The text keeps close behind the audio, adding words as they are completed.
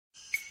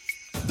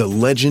the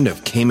legend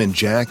of Cayman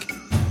Jack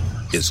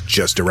is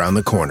just around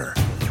the corner.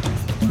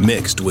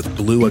 Mixed with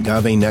blue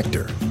agave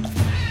nectar,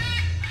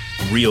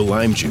 real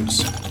lime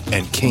juice,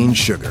 and cane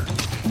sugar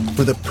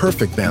for the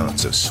perfect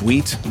balance of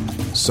sweet,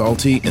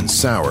 salty, and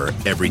sour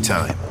every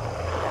time.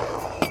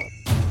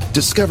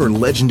 Discover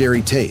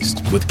legendary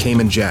taste with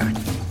Cayman Jack,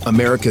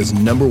 America's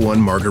 #1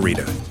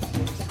 margarita.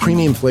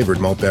 Premium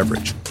flavored malt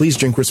beverage. Please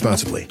drink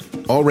responsibly.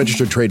 All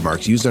registered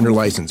trademarks used under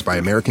license by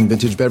American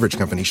Vintage Beverage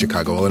Company,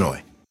 Chicago,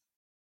 Illinois.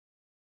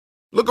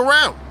 Look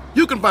around.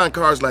 You can find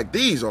cars like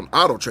these on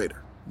AutoTrader.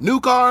 New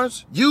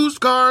cars, used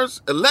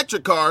cars,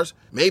 electric cars,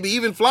 maybe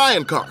even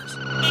flying cars.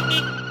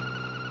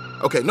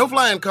 Okay, no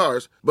flying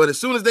cars, but as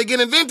soon as they get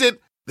invented,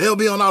 they'll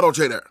be on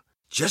AutoTrader.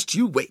 Just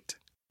you wait.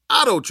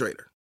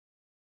 AutoTrader.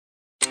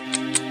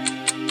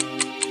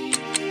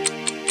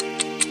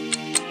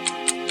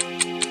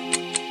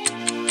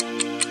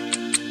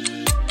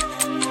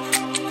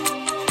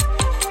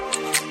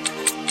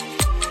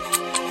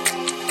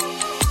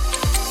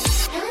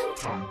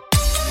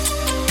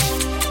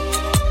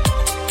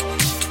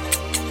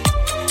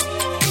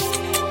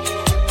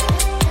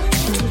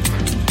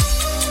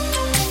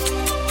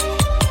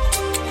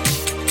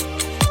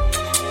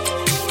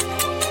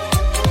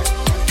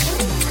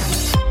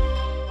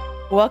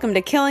 Welcome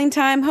to Killing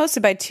Time,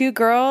 hosted by 2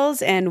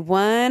 girls and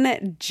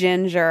 1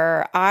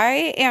 ginger.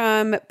 I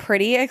am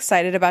pretty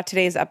excited about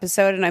today's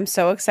episode, and I'm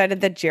so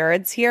excited that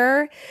Jared's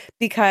here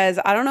because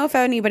I don't know if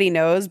anybody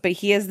knows, but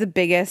he is the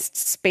biggest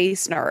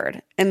space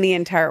nerd in the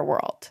entire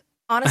world.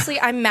 Honestly,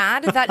 I'm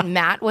mad that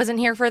Matt wasn't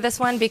here for this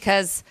one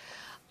because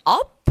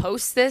I'll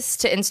post this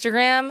to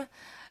Instagram.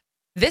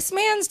 This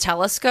man's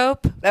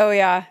telescope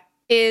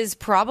is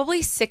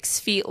probably 6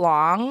 feet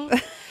long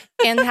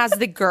and has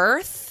the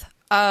girth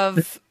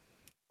of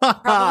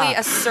probably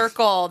a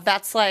circle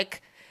that's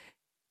like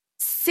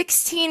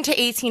 16 to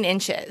 18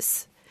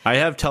 inches. I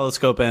have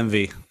telescope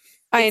envy.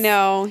 I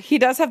know. He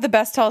does have the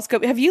best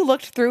telescope. Have you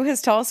looked through his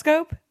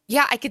telescope?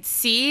 Yeah, I could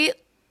see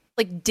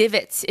like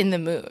divots in the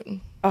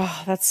moon.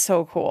 Oh, that's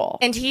so cool.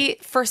 And he,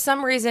 for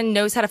some reason,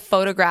 knows how to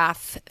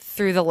photograph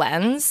through the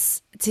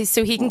lens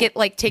so he can get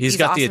like take He's these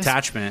got awesome the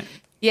attachment.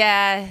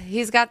 Yeah,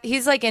 he's a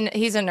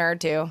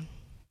nerd too.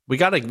 We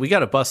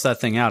gotta bust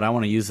that thing out. I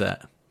want to use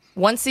that.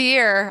 Once a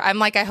year, I'm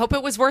like, I hope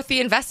it was worth the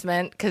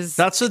investment because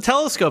that's a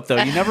telescope, though.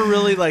 You never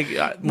really like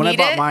when I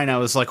bought mine. I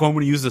was like, "Oh, I'm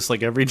going to use this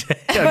like every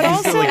day." But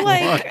also,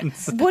 like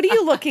what are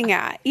you looking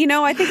at? You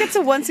know, I think it's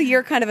a once a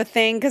year kind of a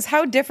thing because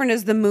how different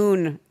is the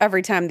moon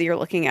every time that you're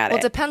looking at it? Well,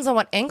 it depends on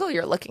what angle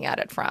you're looking at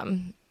it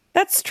from.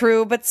 That's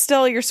true, but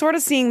still, you're sort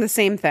of seeing the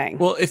same thing.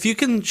 Well, if you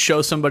can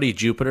show somebody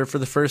Jupiter for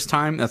the first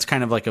time, that's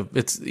kind of like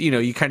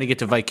you kind of get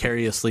to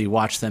vicariously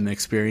watch them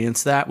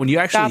experience that. When you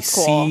actually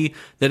see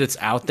that it's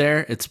out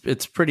there, it's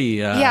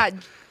pretty.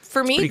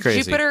 For me,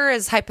 Jupiter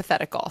is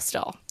hypothetical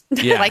still.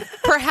 Yeah. Like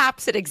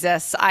perhaps it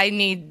exists. I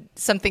need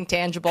something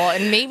tangible,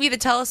 and maybe the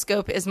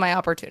telescope is my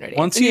opportunity.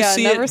 Once you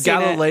see it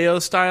Galileo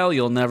style,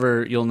 you'll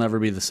never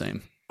be the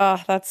same. Oh,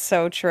 that's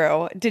so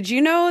true. Did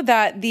you know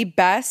that the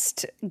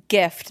best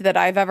gift that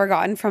I've ever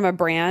gotten from a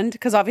brand,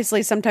 because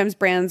obviously sometimes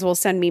brands will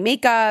send me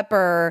makeup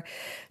or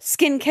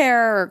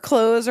skincare or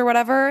clothes or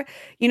whatever.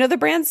 You know the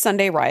brand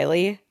Sunday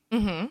Riley?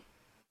 Mm-hmm.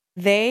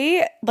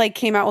 They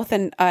came out with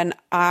an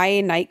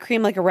eye night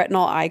cream, like a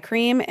retinol eye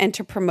cream. And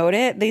to promote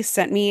it, they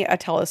sent me a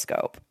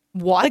telescope.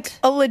 What? Like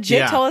a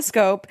legit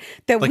telescope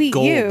that we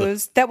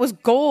used that was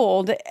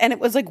gold. And it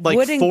was like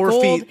wood and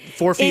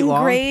 4 feet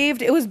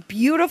engraved. long. It was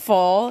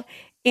beautiful.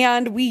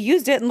 And we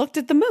used it and looked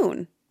at the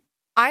moon.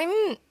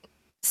 I'm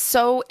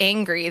so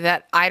angry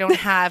that I don't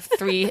have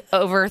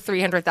over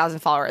 300,000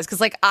 followers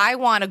because, I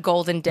want a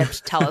golden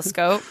dipped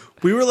telescope.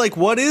 We were like,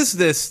 "What is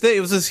this thing?"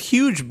 It was this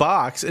huge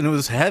box and it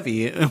was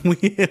heavy, and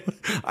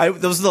that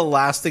was the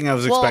last thing I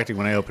was expecting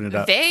when I opened it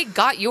up. They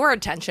got your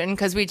attention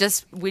because we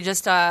just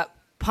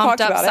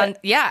pumped up.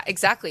 Yeah,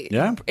 exactly.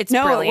 Yeah, it's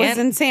brilliant. It was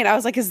insane. I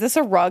was like, "Is this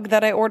a rug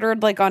that I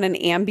ordered on an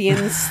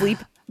Ambien sleep?"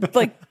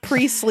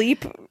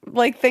 pre-sleep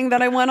thing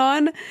that I went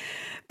on,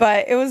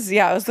 but it was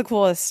the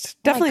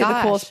coolest, definitely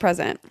the coolest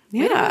present.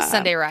 Yeah,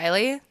 Sunday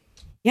Riley.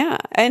 Yeah,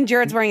 and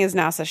Jared's wearing his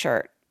NASA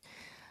shirt.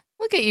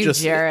 Look at you,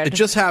 Jared. It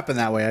just happened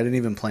that way. I didn't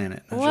even plan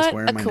it. I was just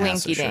wearing my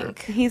NASA shirt.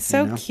 He's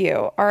so cute.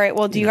 All right,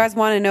 well, do you guys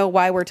want to know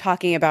why we're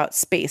talking about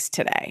space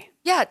today?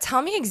 Yeah,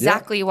 tell me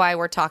exactly why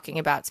we're talking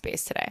about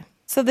space today.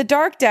 So the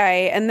dark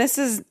day, and this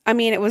is,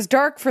 it was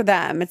dark for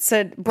them. It's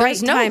a bright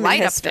time in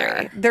history. Up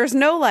there. There's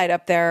no light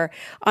up there.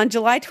 On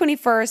July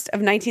 21st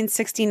of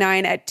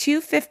 1969 at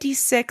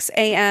 2:56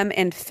 a.m.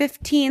 and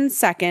 15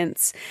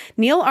 seconds,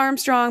 Neil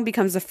Armstrong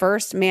becomes the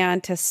first man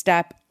to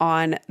step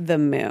on the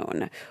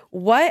moon.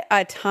 What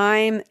a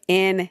time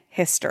in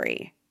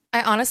history.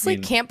 I honestly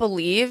can't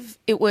believe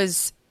it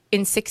was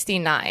in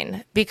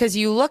 69 because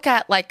you look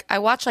at I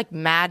watch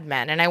Mad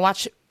Men and I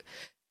watch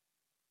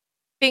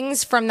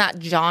things from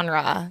that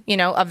genre,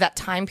 of that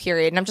time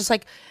period. And I'm just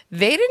like,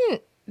 they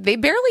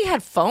barely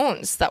had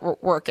phones that were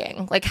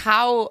working.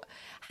 How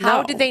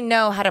did they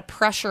know how to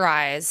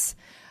pressurize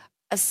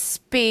a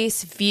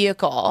space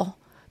vehicle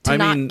to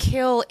not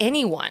kill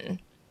anyone?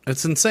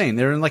 It's insane.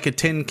 They're in like a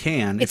tin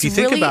can. It's if you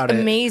think really about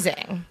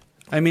amazing.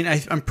 I mean,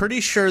 I'm pretty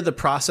sure the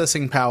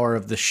processing power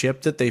of the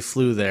ship that they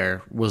flew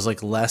there was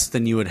like less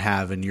than you would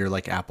have in your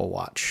like Apple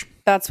Watch.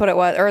 That's what it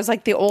was. Or it was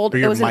like it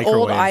was an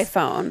old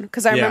iPhone.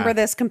 Because I remember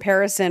this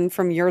comparison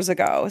from years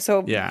ago.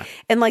 So,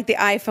 and like the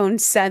iPhone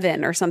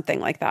 7 or something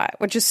like that,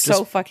 which is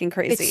so fucking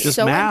crazy. It's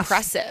so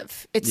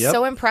impressive. It's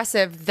so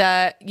impressive,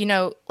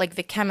 like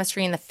the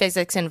chemistry and the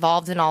physics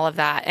involved in all of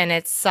that. And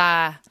it's,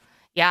 I'm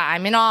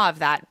in awe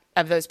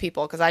of those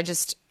people, because I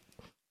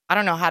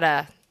don't know how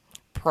to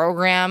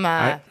program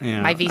my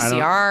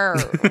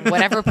VCR or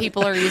whatever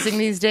people are using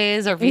these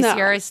days, or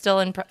VCR is still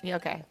in.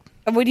 Okay.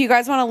 Would you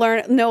guys want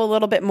to know a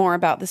little bit more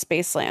about the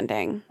space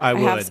landing? I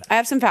would. I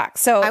have some facts.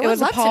 So it was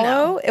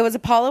Apollo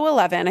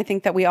 11. I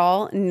think that we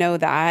all know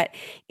that.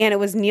 And it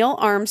was Neil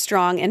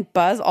Armstrong and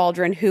Buzz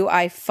Aldrin, who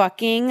I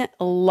fucking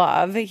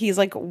love. He's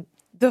like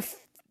the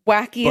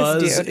wackiest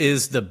dude. Buzz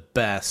is the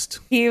best.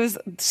 He was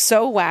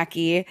so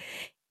wacky.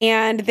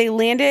 And they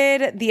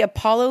landed the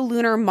Apollo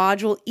Lunar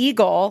Module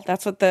Eagle,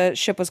 that's what the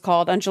ship was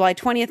called, on July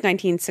 20th,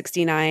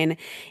 1969.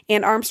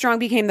 And Armstrong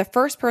became the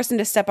first person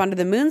to step onto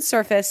the moon's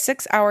surface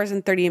 6 hours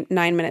and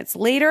 39 minutes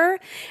later.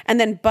 And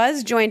then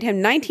Buzz joined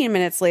him 19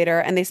 minutes later,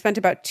 and they spent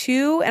about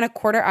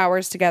 2.25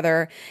 hours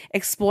together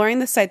exploring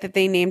the site that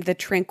they named the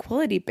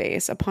Tranquility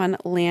Base upon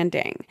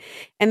landing.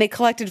 And they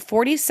collected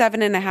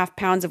 47.5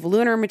 pounds of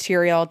lunar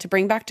material to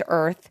bring back to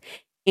Earth.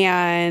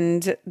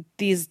 And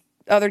these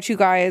other two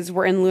guys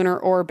were in lunar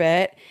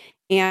orbit,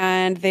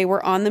 and they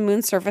were on the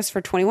moon's surface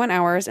for 21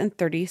 hours and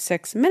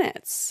 36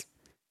 minutes.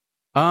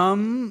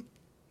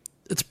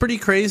 It's pretty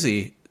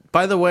crazy.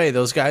 By the way,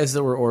 those guys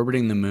that were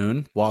orbiting the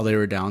moon while they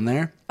were down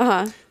there,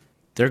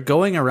 they're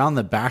going around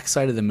the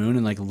backside of the moon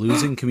and like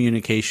losing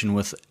communication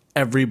with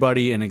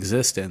everybody in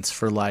existence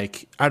for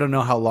like, I don't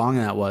know how long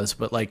that was,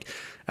 but like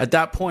at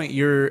that point,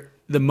 you're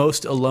the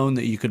most alone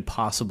that you could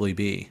possibly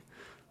be.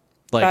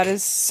 Like, that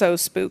is so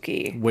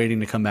spooky.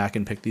 Waiting to come back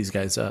and pick these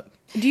guys up.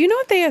 Do you know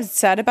what they have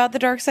said about the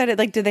dark side?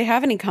 Like, did they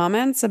have any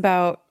comments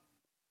about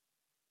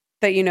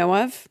that you know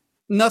of?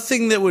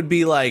 Nothing that would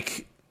be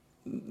like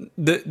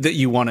that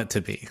you want it to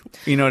be.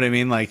 You know what I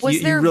mean? Like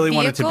you really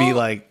want it to be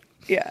like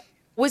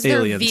Was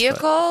aliens, their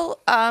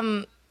vehicle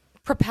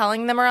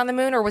propelling them around the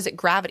moon, or was it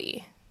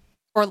gravity?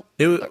 I'm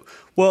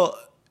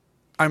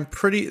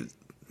pretty.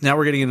 Now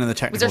we're getting into the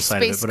technical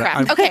side of it.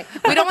 But okay,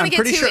 we don't want to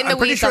get too in the weeds. I'm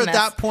pretty sure at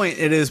that point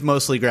it is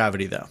mostly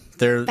gravity, though.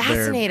 They're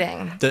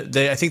fascinating.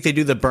 I think they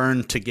do the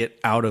burn to get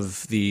out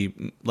of the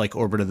like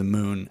orbit of the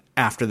moon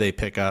after they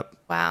pick up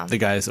the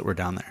guys that were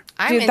down there.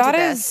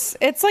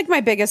 It's like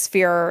my biggest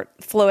fear,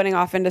 floating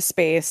off into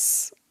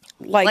space.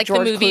 Like George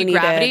the movie Clooney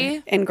Gravity?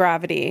 did in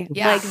Gravity.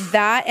 Yeah. Like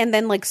that, and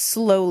then like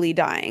slowly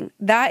dying.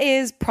 That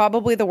is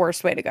probably the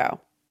worst way to go.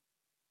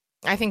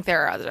 I think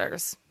there are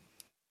others.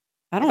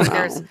 I don't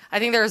know. I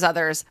think there's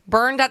others.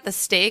 Burned at the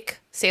stake,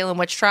 Salem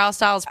witch trial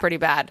style, is pretty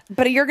bad.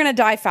 But you're going to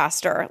die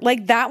faster.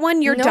 Like that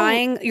one, you're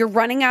dying. You're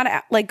running out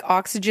of like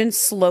oxygen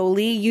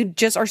slowly. You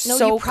just are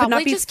could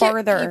not be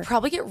farther. You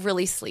probably get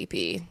really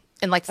sleepy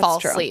and like fall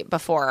asleep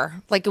before.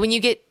 Like when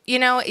you get, you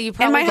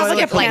probably might have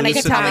like a panic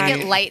attack. You probably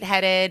get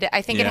lightheaded.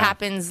 I think it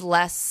happens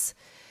less.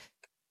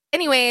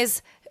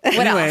 Anyways,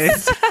 what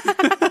else?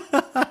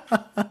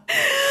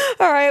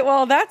 All right.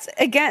 Well, that's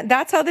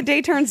how the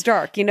day turns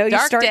dark. You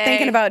start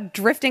thinking about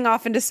drifting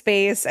off into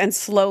space and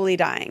slowly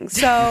dying.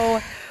 So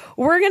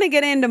we're going to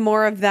get into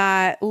more of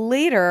that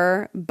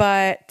later,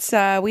 but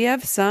we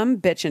have some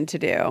bitching to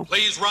do.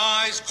 Please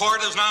rise.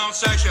 Court is now in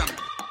session.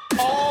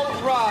 All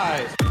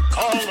rise.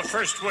 Call the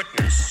first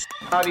witness.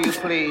 How do you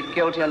plead,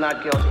 guilty or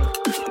not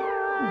guilty?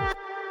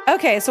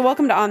 Okay, so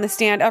welcome to On the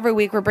Stand. Every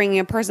week we're bringing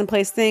a person,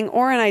 place, thing,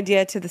 or an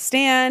idea to the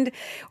stand.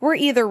 We're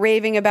either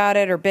raving about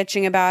it or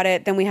bitching about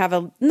it. Then we have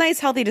a nice,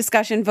 healthy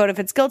discussion, vote if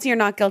it's guilty or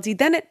not guilty.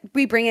 Then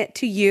we bring it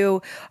to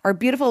you, our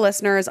beautiful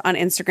listeners on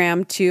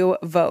Instagram, to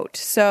vote.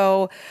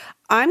 So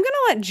I'm going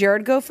to let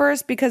Jared go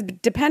first because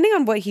depending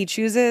on what he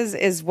chooses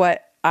is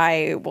what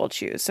I will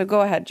choose. So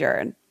go ahead,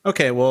 Jared.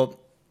 Okay, well,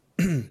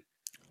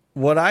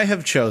 what I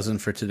have chosen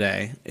for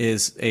today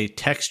is a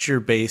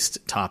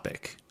texture-based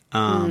topic.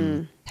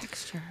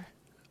 Texture.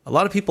 A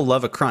lot of people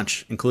love a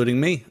crunch, including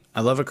me.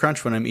 I love a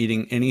crunch when I'm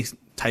eating any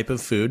type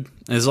of food,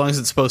 as long as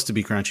it's supposed to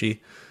be crunchy.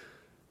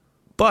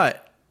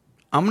 But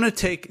I'm going to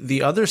take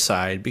the other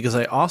side because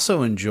I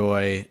also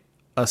enjoy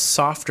a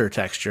softer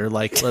texture.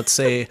 Like, let's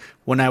say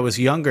when I was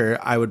younger,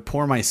 I would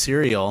pour my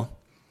cereal,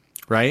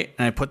 right?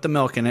 And I put the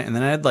milk in it, and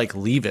then I'd like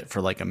leave it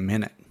for like a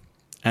minute.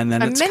 And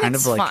then it's kind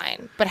of like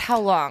fine, but how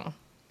long?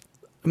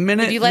 A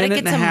minute. Did you let it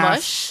get to half.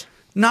 mush?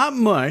 Not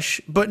mush,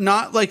 but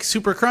not like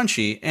super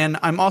crunchy. And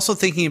I'm also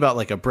thinking about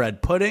like a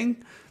bread pudding.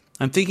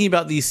 I'm thinking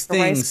about these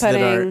things that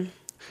are.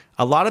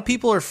 A lot of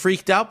people are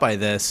freaked out by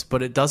this,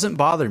 but it doesn't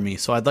bother me.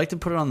 So I'd like to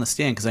put it on the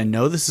stand because I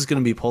know this is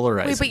going to be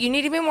polarizing. Wait, but you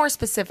need to be more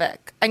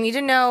specific. I need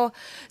to know.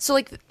 So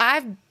like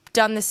I've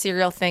done the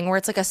cereal thing where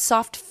it's like a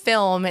soft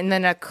film and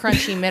then a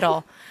crunchy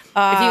middle.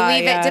 If you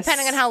leave yes. it,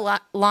 depending on how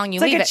long you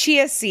It's leave like a it.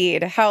 chia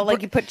seed. How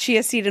like you put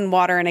chia seed in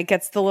water and it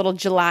gets the little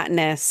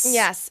gelatinous.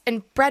 Yes,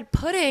 and bread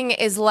pudding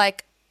is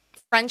like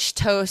French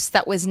toast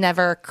that was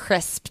never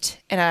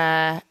crisped in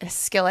a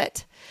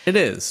skillet. It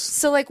is.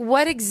 So, like,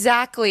 what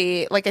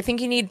exactly? Like, I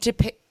think you need to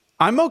pick.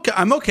 I'm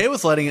okay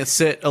with letting it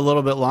sit a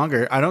little bit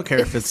longer. I don't care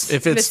if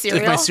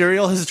my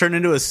cereal has turned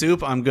into a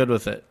soup. I'm good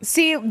with it.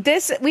 See,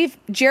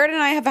 Jared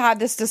and I have had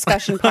this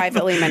discussion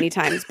privately many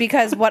times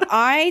because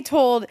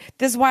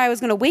this is why I was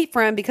going to wait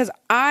for him, because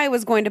I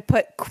was going to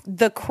put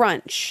the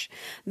crunch.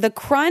 The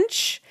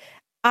crunch,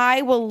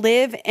 I will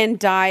live and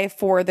die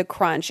for the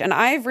crunch. And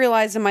I've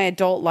realized in my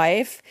adult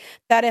life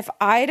that if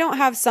I don't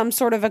have some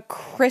sort of a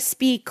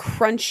crispy,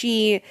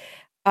 crunchy,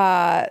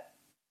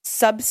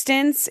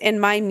 substance in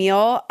my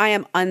meal, I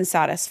am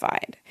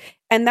unsatisfied.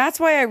 And that's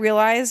why I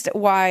realized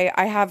why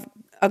I have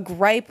a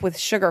gripe with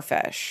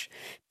Sugarfish,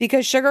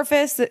 because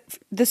Sugarfish,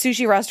 the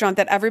sushi restaurant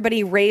that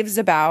everybody raves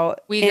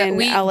about in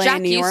LA Jack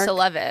and New York. used to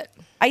love it.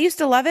 I used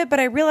to love it, but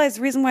I realized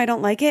the reason why I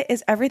don't like it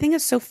is everything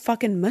is so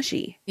fucking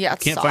mushy. Yeah,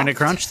 it's Can't soft. find a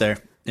crunch there.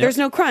 Yep. There's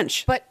no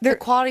crunch. But the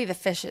quality of the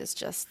fish is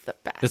just the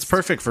best. It's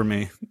perfect for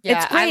me.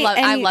 Yeah, It's great.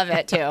 I And love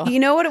it too. You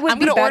know what it would I'm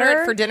be gonna better?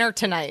 order it for dinner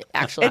tonight,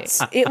 actually.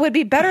 It would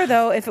be better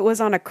though if it was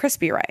on a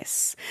crispy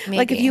rice.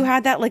 Like if Maybe. you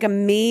had that like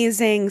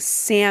amazing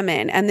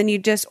salmon and then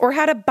you or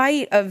had a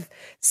bite of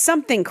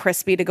something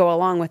crispy to go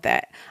along with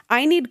it.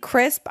 I need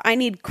crisp, I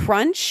need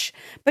crunch,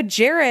 but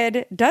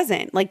Jared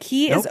doesn't. Like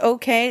he is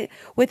okay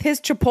with his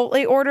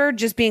Chipotle order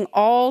just being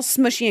all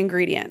smushy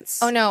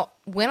ingredients. Oh no,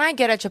 when I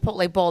get a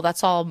Chipotle bowl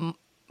that's all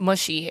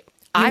mushy,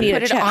 I need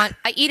put a it chip. on.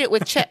 I eat it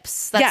with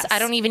chips. Yes. I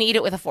don't even eat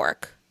it with a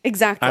fork.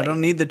 Exactly. I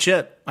don't need the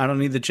chip. I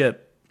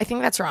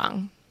think that's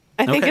wrong.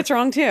 I think Okay. it's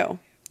wrong too.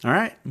 All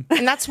right.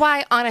 And that's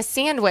why on a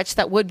sandwich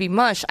that would be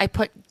mush, I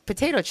put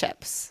potato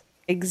chips.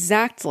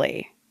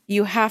 Exactly.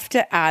 You have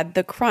to add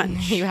the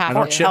crunch. You have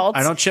I to.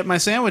 don't chip my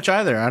sandwich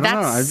either. I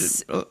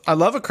don't know. I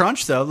love a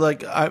crunch though.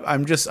 Like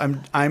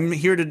I'm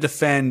here to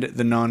defend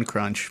the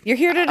non-crunch. You're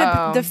here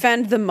to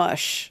defend the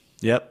mush,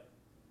 Yep.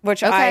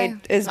 which Okay.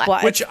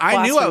 Which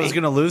I knew I was blasphemy.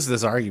 going to lose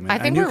this argument. I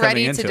think knew we're coming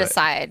ready into to it.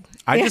 decide.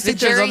 I just The think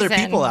there's other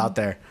jury's people in. out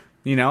there.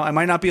 You know, I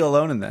might not be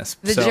alone in this.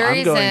 The so jury's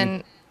I'm going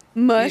in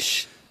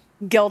Mush,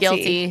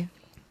 guilty.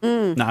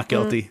 guilty. not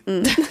guilty.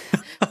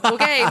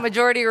 Okay,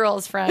 majority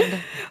rules, friend.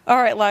 All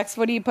right, Lex,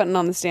 what are you putting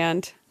on the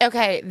stand?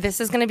 Okay,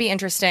 this is going to be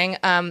interesting.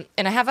 And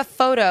I have a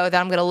photo that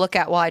I'm going to look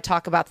at while I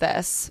talk about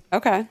this.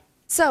 Okay.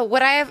 So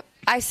what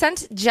I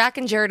sent Jack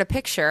and Jared a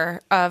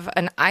picture of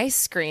an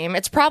ice cream.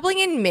 It's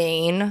probably in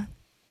Maine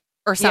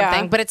or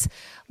something, Yeah. but it's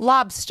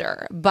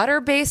lobster,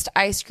 butter-based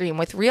ice cream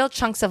with real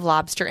chunks of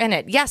lobster in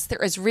it. Yes,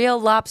 there is real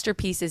lobster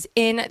pieces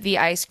in the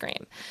ice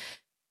cream.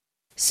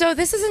 So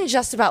this isn't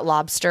just about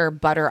lobster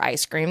butter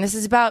ice cream. This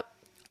is about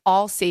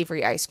all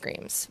savory ice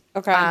creams.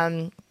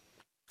 Okay.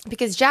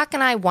 Because Jack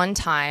and I one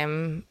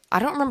time, I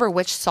don't remember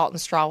which Salt and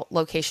Straw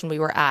location we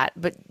were at,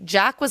 but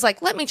Jack was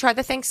like, let me try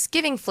the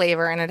Thanksgiving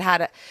flavor. And it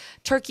had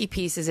turkey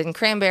pieces and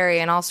cranberry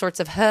and all sorts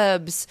of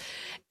herbs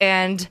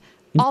and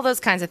all those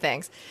kinds of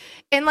things.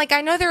 And like,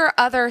 I know there are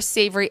other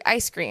savory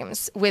ice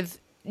creams with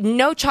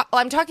no chocolate.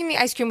 I'm talking the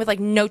ice cream with like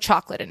no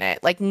chocolate in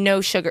it, like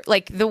no sugar,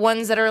 like the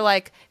ones that are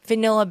like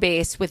vanilla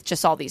based with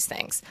just all these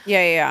things.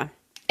 Yeah.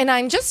 And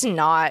I'm just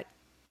not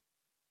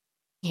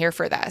here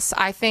for this.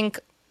 I think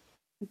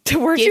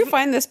Where'd you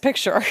find this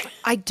picture?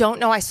 I don't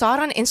know. I saw it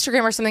on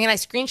Instagram or something and I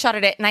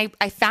screenshotted it and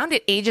I found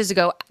it ages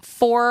ago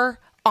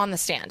on the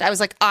stand. I was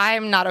like,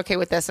 I'm not okay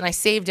with this. And I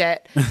saved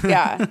it.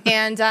 Yeah.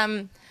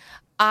 And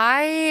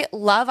I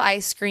love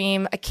ice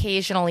cream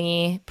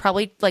occasionally,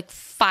 probably like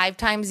 5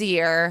 times a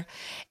year.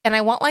 And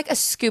I want like a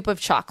scoop of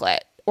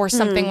chocolate or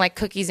something like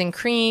cookies and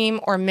cream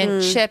or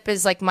mint chip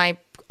is like my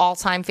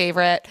all-time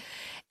favorite.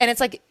 And it's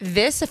like,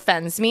 this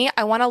offends me.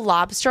 I want a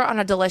lobster on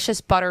a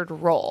delicious buttered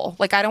roll.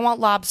 Like, I don't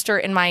want lobster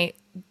in my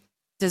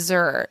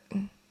dessert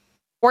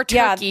or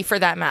turkey for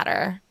that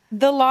matter.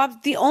 The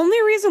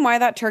only reason why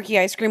that turkey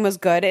ice cream was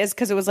good is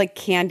because it was like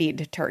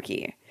candied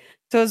turkey.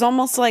 So it was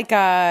almost like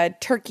a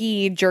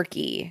turkey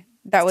jerky.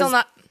 That was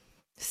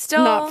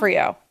not for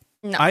you.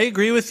 No. I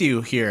agree with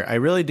you here. I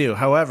really do.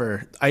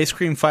 However, ice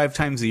cream 5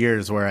 times a year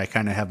is where I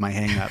kind of have my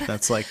hang up.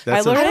 That's I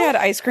literally had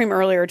ice cream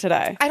earlier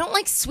today. I don't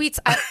like sweets.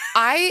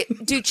 I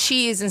do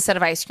cheese instead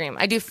of ice cream.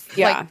 I do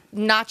like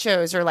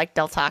nachos or like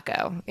Del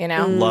Taco, you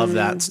know? love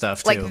that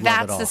stuff too. Like Love it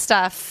that's all. the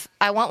stuff.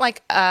 I want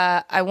like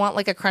a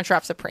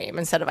Crunchwrap Supreme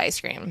instead of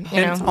ice cream.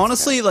 You know? And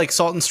honestly, like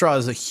Salt and Straw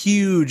is a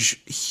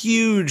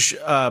huge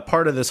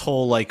part of this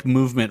whole like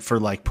movement for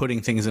like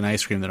putting things in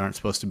ice cream that aren't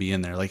supposed to be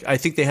in there. Like I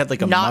think they had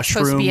like a Not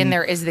mushroom. supposed to be in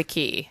there is the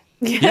key.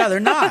 Yeah, they're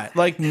not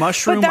like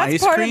mushroom But that's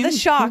ice part cream. of the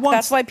shock. Who wants-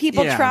 That's why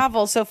people Yeah.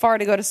 travel so far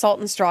to go to Salt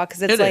and Straw,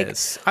 because it's It like,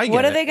 is. I get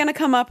what are it. they going to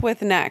come up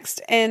with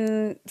next?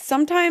 And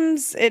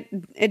sometimes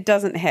it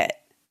doesn't hit.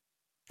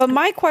 But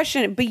my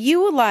question,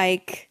 you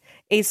like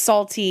a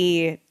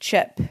salty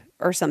chip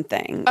or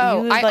something?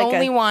 Oh, You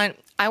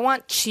I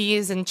want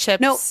cheese and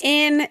chips. no,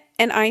 in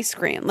an ice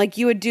cream. Like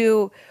would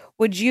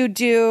you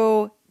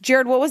do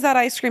Jared, what was that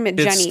ice cream at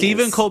Jenny's? It's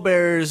Stephen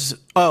Colbert's.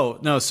 Oh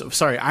no,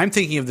 sorry. I'm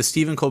thinking of the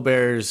Stephen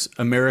Colbert's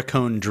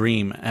Americone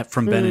Dream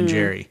from Ben and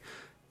Jerry.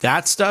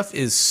 That stuff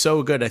is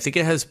so good. I think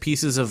it has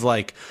pieces of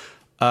like,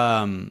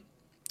 I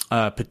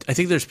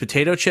think there's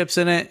potato chips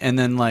in it, and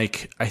then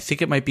like I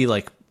think it might be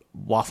like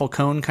waffle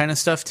cone kind of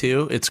stuff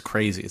too. It's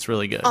crazy. It's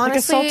really good.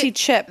 Honestly, like a salty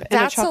chip.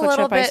 That's a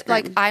little chip bit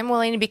like I'm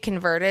willing to be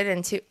converted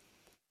into.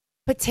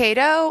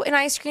 Potato in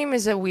ice cream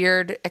is a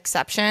weird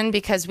exception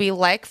because we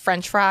like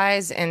French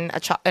fries in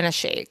a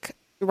shake,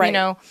 right? You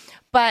know,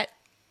 but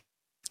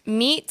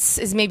meats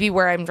is maybe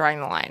where I'm drawing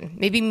the line.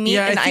 Maybe meat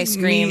and ice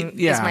cream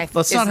is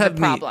the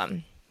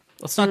problem.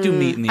 Let's not do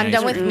meat in the ice cream. I'm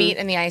done with meat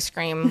in the ice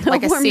cream,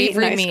 like a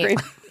savory meat.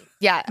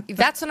 Yeah,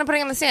 that's what I'm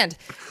putting on the stand.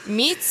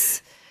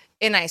 Meats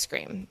in ice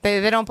cream,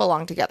 they don't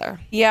belong together.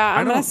 Yeah,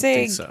 I'm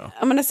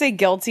gonna say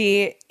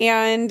guilty,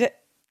 and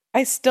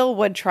I still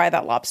would try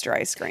that lobster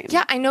ice cream.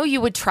 Yeah, I know you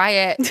would try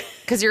it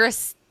because you're a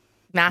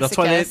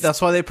masochist.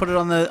 That's why they put it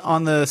on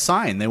the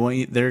sign. They want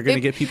you, they're going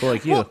to get people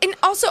like you. Well, and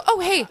also,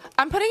 hey,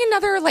 I'm putting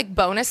another like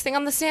bonus thing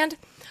on the stand.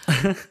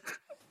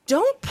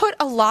 Don't put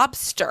a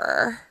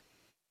lobster,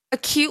 a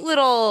cute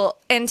little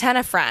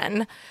antenna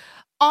friend,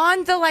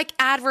 on the like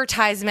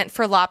advertisement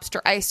for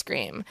lobster ice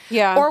cream.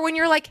 Yeah. Or when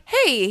you're like,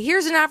 hey,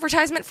 here's an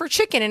advertisement for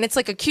chicken, and it's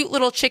like a cute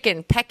little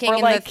chicken pecking or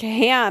in like the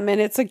ham,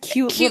 and it's a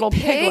cute little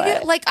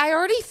piglet. Like, I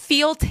already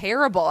feel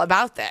terrible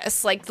about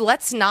this. Like,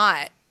 let's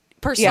not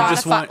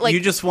personify. You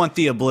just want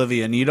the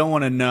oblivion. You don't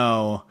want to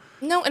know.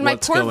 No, and my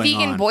poor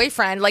vegan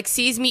boyfriend like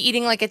sees me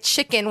eating like a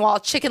chicken while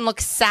chicken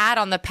looks sad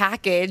on the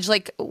package.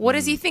 Like, what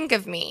does he think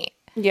of me?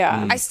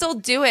 Yeah. I still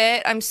do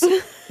it.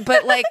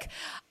 But like,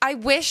 I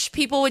wish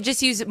people would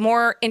just use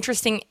more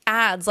interesting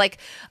ads, like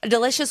a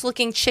delicious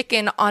looking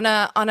chicken on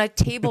a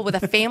table with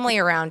a family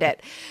around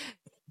it,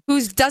 who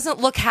doesn't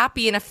look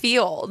happy in a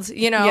field,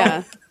 you know?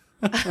 Yeah.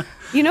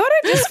 You know what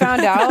I just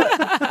found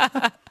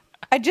out?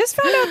 I just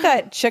found out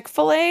that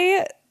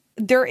Chick-fil-A,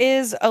 there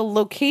is a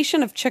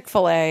location of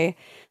Chick-fil-A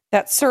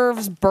that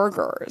serves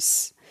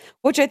burgers,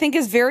 which I think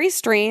is very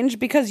strange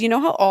because you know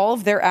how all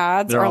of their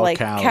ads are like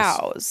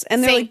cows.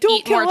 And they're like,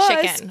 don't kill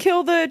us,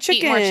 kill the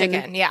chicken. Eat more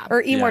chicken, yeah.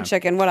 Or eat more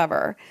chicken,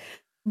 whatever.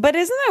 But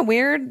isn't that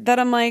weird that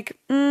I'm like,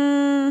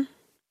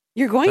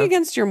 you're going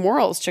against your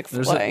morals,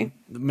 Chick-fil-A.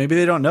 Maybe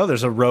they don't know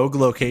there's a rogue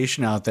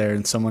location out there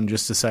and someone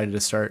just decided to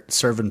start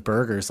serving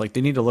burgers. Like,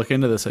 they need to look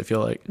into this, I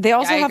feel like. They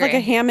also have like a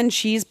ham and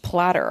cheese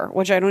platter,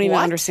 which I don't even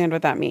understand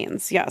what that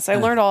means. Yes, I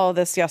learned all of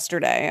this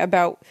yesterday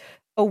about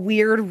a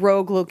weird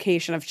rogue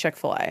location of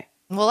Chick-fil-A.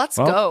 Well, let's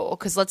go,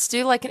 because let's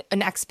do like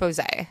an expose.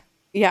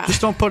 Yeah.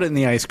 Just don't put it in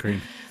the ice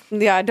cream.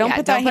 Yeah, don't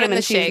put that ham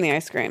and cheese in the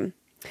ice cream.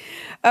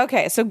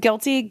 Okay, so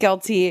guilty.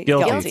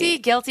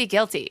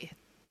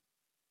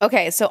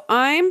 Okay, so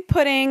I'm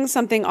putting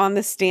something on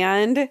the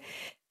stand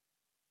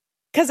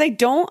because I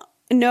don't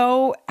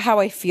know how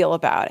I feel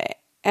about it.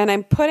 And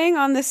I'm putting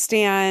on the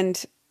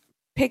stand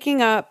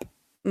picking up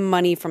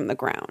money from the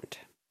ground.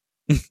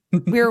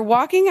 We were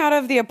walking out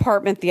of the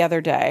apartment the other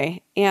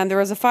day, and there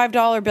was a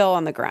 $5 bill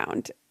on the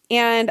ground.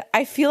 And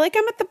I feel like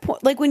I'm at the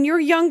point, like when you're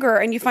younger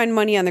and you find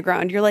money on the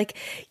ground, you're like,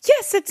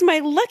 yes, it's my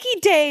lucky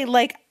day.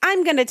 Like,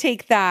 I'm going to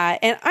take that.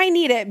 And I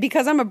need it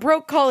because I'm a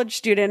broke college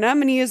student. I'm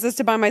going to use this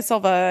to buy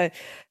myself a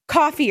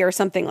coffee or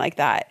something like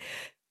that.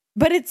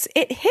 But it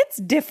hits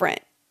different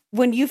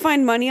when you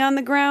find money on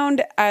the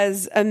ground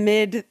as a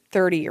mid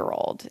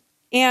 30-year-old.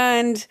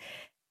 And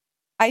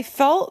I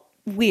felt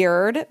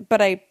weird,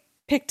 but I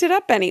picked it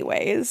up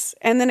anyways.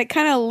 And then it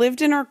kind of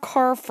lived in our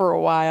car for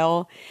a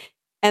while.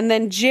 And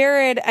then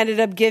Jared ended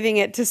up giving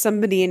it to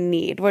somebody in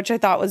need, which I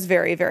thought was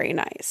very, very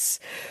nice.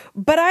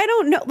 But I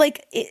don't know,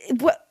 like, you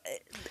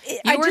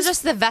were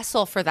just the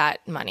vessel for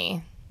that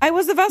money. I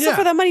was the vessel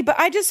for that money, but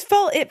I just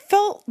felt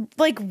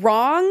like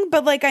wrong.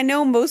 But like, I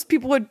know most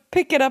people would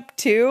pick it up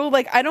too.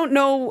 Like, I don't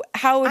know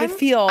how it would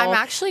feel. I'm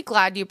actually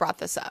glad you brought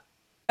this up.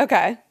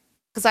 Okay.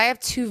 Because I have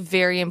two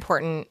very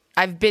important,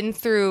 I've been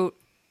through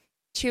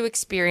two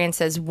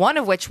experiences, one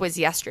of which was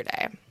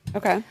yesterday.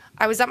 Okay.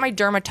 I was at my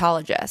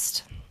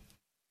dermatologist.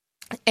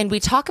 And we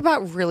talk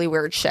about really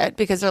weird shit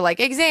because they're like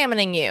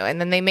examining you and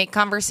then they make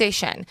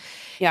conversation.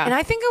 Yeah. And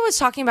I think I was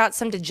talking about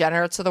some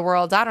degenerates of the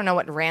world. I don't know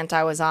what rant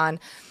I was on,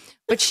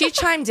 but she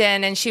chimed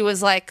in and she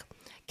was like,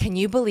 can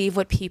you believe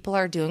what people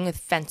are doing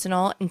with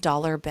fentanyl and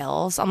dollar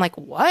bills? I'm like,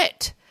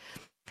 what?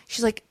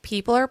 She's like,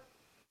 people are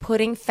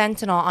putting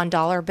fentanyl on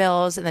dollar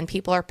bills and then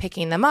people are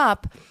picking them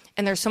up.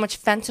 And there's so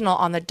much fentanyl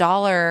on the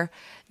dollar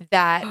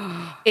that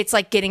it's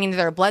like getting into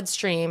their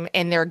bloodstream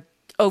and they're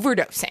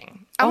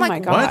overdosing. I'm like, my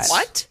God.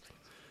 What?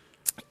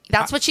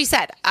 That's what she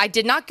said. I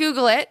did not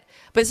Google it,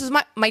 but this is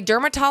my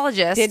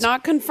dermatologist. Did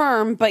not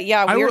confirm, but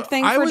yeah, weird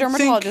thing for a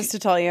dermatologist to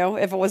tell you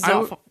if it was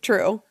not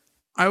true.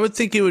 I would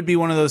think it would be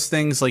one of those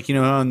things like, you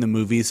know, in the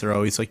movies, they're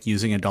always like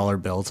using a dollar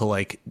bill to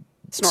like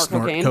snort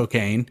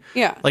cocaine.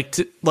 Yeah. Like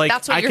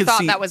that's what you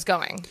thought that was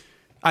going.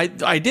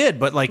 I did,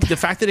 but like the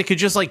fact that it could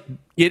just like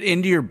get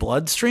into your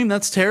bloodstream,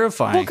 that's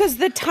terrifying. Well, because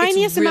the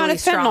tiniest really amount of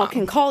fentanyl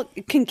strong.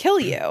 can kill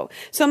you.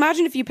 So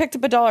imagine if you picked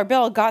up a $1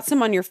 bill, got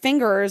some on your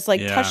fingers,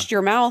 like touched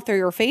your mouth or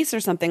your face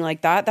or something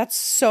like that. That's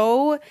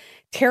so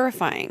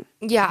terrifying.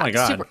 Yeah, Oh my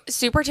God. super,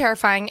 super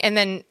terrifying. And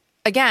then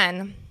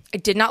again, I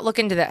did not look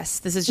into this.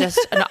 This is just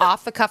an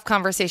off the cuff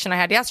conversation I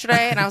had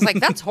yesterday, and I was like,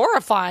 "That's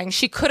horrifying."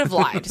 She could have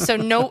lied. So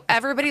no,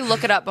 everybody,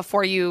 look it up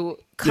before you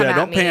come at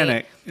don't me.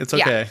 panic. It's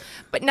okay.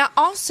 But now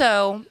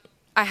also,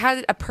 I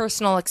had a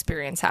personal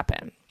experience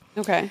happen.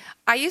 Okay.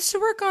 I used to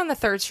work on the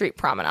 3rd Street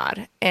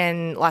Promenade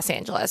in Los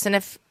Angeles, and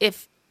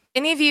if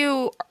any of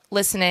you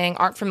listening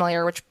aren't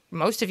familiar, which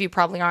most of you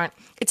probably aren't,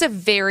 it's a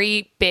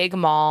very big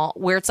mall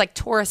where it's like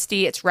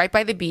touristy. It's right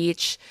by the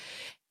beach,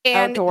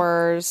 and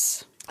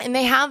Outdoors. and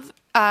they have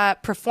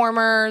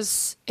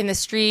performers in the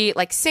street,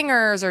 like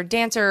singers or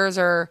dancers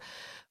or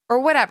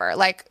whatever.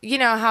 Like, you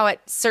know how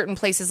at certain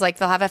places, like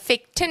they'll have a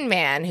fake Tin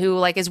Man who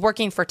like is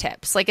working for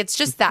tips. Like it's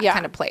just that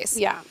kind of place.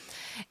 Yeah.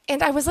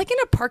 And I was like in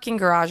a parking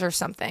garage or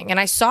something, and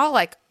I saw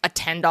like a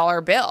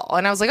 $10 bill,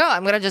 and I was like, oh,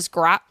 I'm gonna just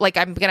grab, like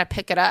I'm gonna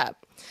pick it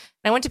up.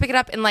 And I went to pick it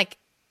up, and like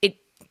it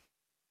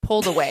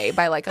pulled away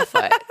by like a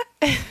foot,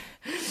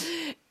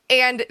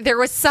 and there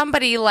was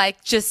somebody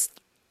like just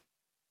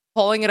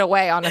pulling it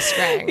away on a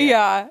string.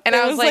 Yeah. And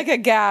it I was like a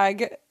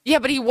gag. Yeah,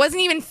 but he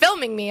wasn't even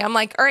filming me. I'm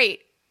like, all right,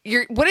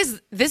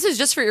 this is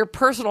just for your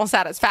personal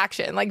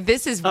satisfaction. Like,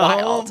 this is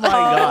wild. Oh my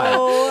God.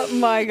 Oh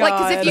my God. Like,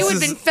 because if you had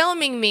been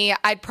filming me,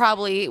 I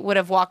probably would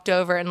have walked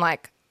over and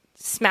like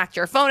smacked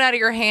your phone out of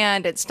your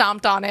hand and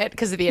stomped on it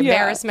because of the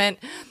embarrassment.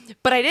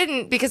 But I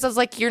didn't, because I was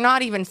like, you're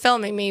not even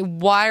filming me.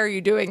 Why are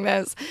you doing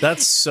this?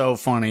 That's so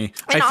funny.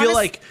 And I feel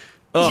like,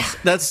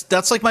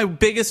 that's like my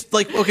biggest,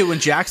 like, okay, when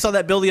Jack saw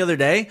that bill the other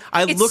day,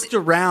 I looked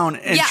around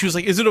and she was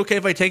like, is it okay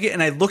if I take it?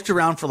 And I looked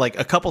around for like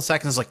a couple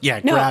seconds, like, yeah,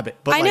 grab it.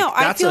 But I know. Like,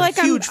 that's I feel a like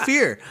huge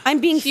fear. I'm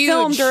being Huge.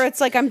 filmed, or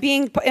it's like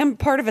I'm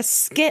part of a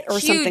skit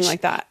or something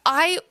like that.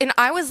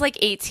 I was like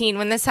 18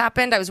 when this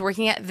happened. I was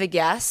working at The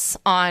Guess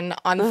on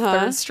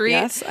 3rd Street.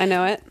 Yes, I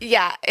know it.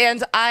 Yeah,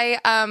 and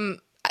I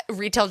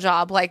retail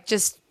job, like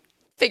just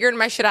figuring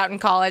my shit out in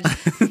college.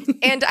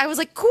 And I was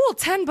like, cool,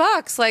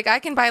 $10. Like I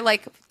can buy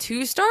like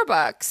 2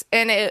 Starbucks.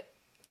 And it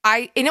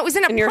was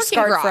in a And you're parking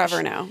scarred garage.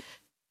 forever now.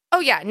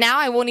 Oh yeah, now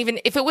I won't even,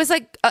 if it was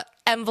like an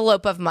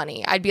envelope of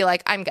money, I'd be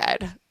like, I'm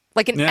good.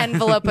 Like an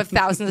envelope of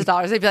thousands of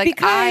dollars. I'd be like,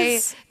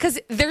 because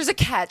there's a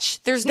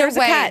catch. There's no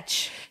way. A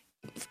catch.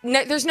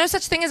 No, there's no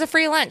such thing as a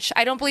free lunch.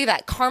 I don't believe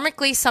that.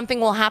 Karmically, something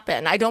will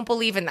happen. I don't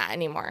believe in that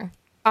anymore.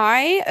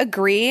 I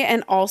agree.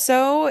 And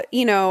also,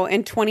 you know,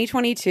 in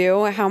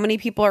 2022, how many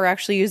people are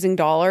actually using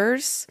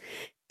dollars?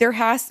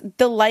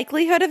 The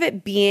likelihood of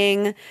it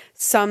being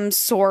some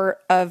sort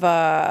of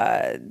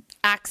a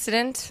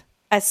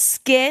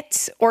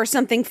skit or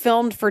something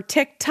filmed for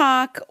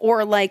TikTok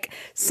or like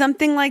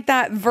something like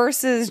that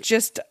versus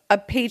just a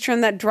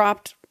patron that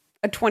dropped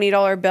a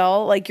 $20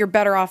 bill, like you're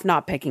better off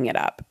not picking it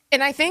up.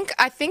 And I think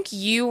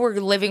you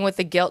were living with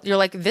the guilt. You're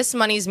like, this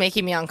money's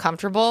making me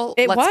uncomfortable.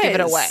 Let's give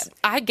it away.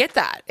 I get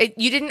that.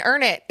 You didn't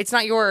earn it. It's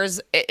not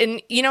yours.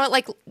 And you know what?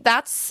 Like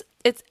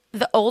it's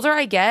the older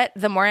I get,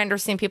 the more I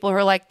understand people who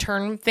are like,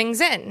 turn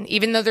things in,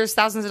 even though there's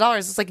thousands of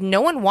dollars. It's like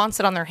no one wants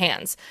it on their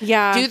hands.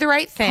 Yeah, do the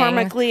right thing.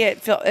 Karmically,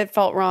 it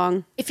felt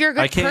wrong. If you're a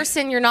good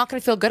person, you're not going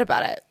to feel good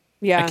about it.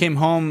 Yeah. I came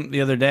home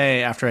the other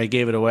day after I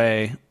gave it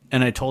away,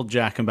 and I told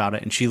Jack about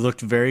it, and she looked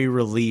very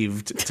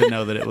relieved to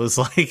know that it was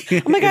like,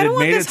 oh my God, I don't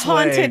want this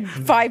haunted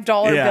 $5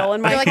 bill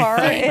in my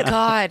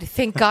car.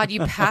 Thank God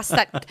you passed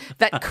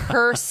that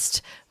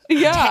cursed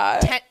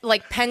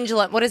like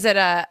pendulum. What is it?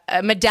 A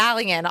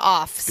medallion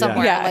off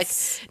somewhere. Yeah.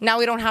 Yes. Like now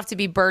we don't have to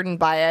be burdened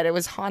by it. It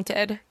was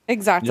haunted.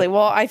 Exactly. Yep.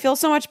 Well, I feel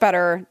so much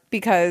better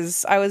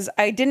because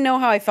I didn't know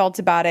how I felt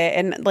about it,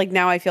 and like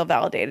now I feel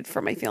validated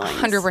for my feelings.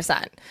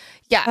 100%.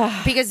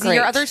 Yeah, because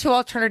your other 2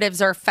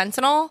 alternatives are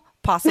fentanyl.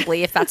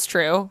 Possibly, if that's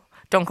true.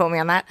 Don't quote me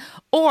on that.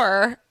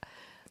 Or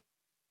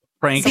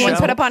someone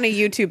put up on a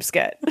YouTube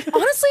skit.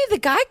 Honestly, the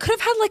guy could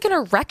have had like an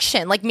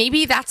erection. Like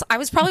maybe I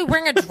was probably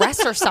wearing a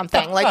dress or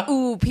something. Like,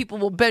 ooh, people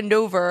will bend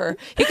over.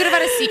 He could have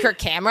had a secret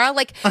camera.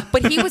 Like,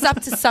 but he was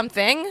up to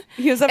something.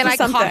 He was up to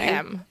something. I caught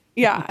him.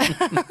 Yeah.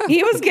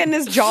 He was getting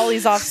his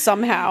jollies off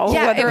somehow.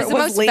 Yeah, whether it was the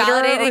most later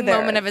validating or there.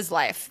 moment of his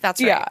life.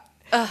 That's right.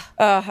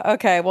 Yeah.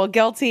 Okay. Well,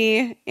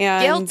 guilty.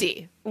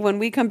 Guilty. When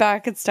we come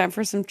back, it's time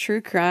for some True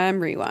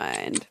Crime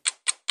Rewind.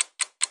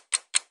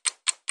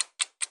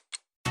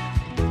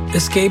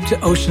 Escape to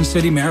Ocean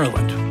City,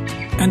 Maryland,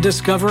 and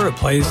discover a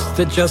place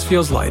that just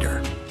feels lighter,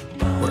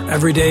 where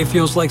every day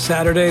feels like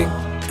Saturday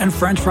and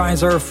French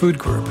fries are a food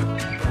group,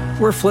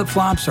 where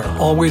flip-flops are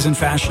always in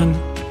fashion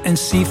and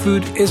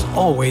seafood is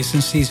always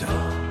in season,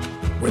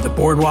 where the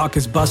boardwalk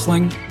is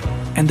bustling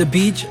and the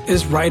beach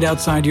is right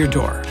outside your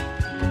door,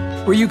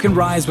 where you can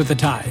rise with the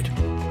tide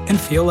and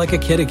feel like a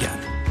kid again.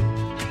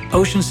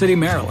 Ocean City,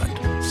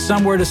 Maryland,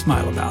 somewhere to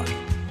smile about.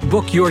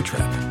 Book your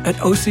trip at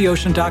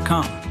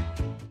OCOcean.com.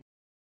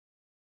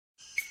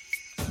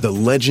 The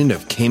legend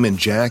of Cayman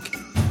Jack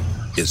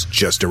is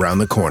just around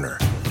the corner.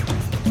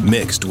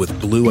 mixed with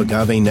blue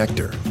agave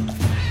nectar,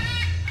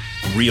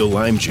 real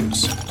lime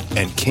juice,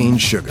 and cane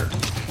sugar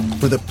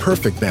for the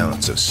perfect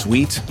balance of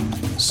sweet,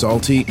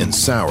 salty, and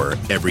sour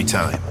every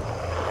time.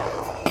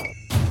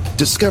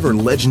 Discover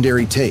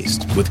legendary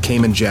taste with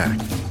Cayman Jack,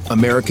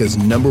 America's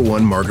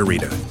 #1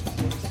 margarita.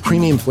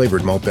 Premium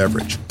flavored malt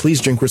beverage.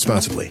 Please drink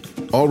responsibly.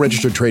 All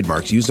registered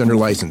trademarks used under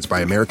license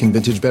by American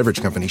Vintage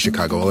Beverage Company,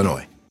 Chicago,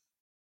 Illinois.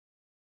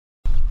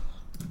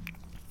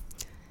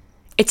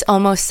 It's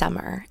almost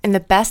summer, and the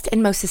best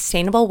and most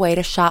sustainable way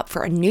to shop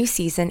for a new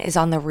season is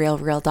on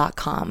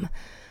TheRealReal.com.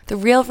 The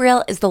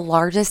RealReal is the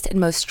largest and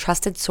most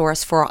trusted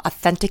source for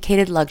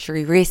authenticated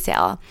luxury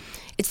resale.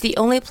 It's the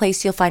only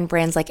place you'll find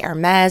brands like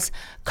Hermes,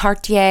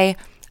 Cartier,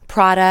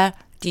 Prada,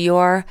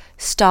 Dior,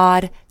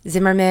 Staud,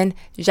 Zimmermann,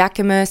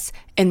 Jacquemus,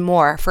 and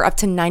more for up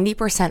to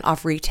 90%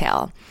 off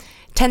retail.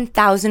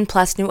 10,000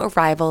 plus new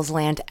arrivals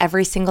land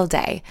every single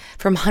day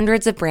from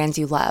hundreds of brands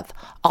you love,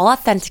 all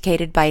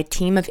authenticated by a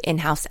team of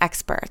in-house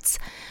experts.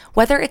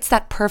 Whether it's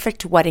that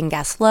perfect wedding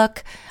guest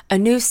look, a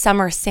new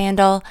summer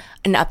sandal,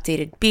 an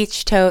updated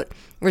beach tote,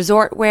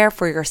 resort wear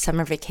for your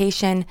summer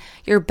vacation,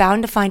 you're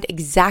bound to find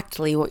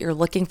exactly what you're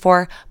looking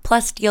for,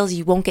 plus deals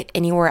you won't get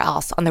anywhere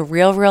else on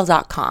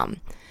TheRealReal.com.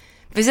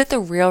 Visit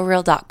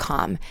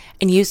TheRealReal.com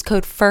and use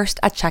code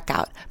FIRST at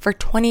checkout for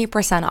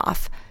 20%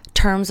 off.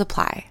 Terms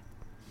apply.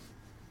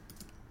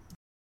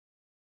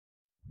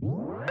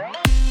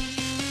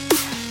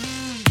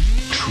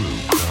 True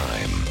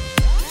crime.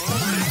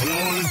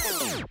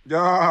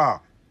 Yeah,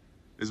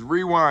 it's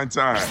rewind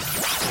time.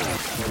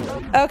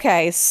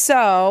 Okay,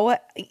 so,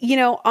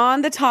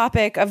 on the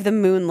topic of the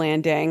moon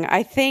landing,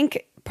 I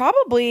think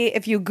probably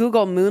if you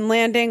Google moon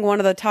landing, one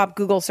of the top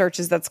Google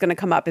searches that's going to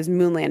come up is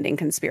moon landing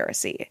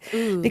conspiracy.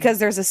 Ooh. Because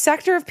there's a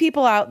sector of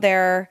people out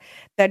there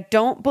that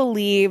don't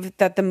believe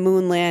that the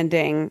moon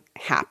landing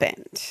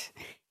happened.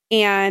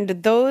 And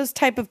those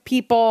type of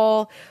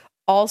people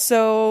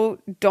also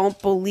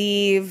don't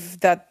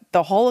believe that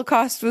the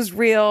Holocaust was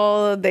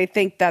real. They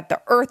think that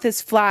the earth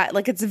is flat.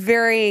 Like, it's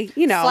very,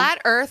 Flat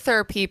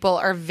earther people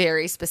are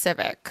very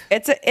specific.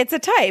 It's a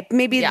type.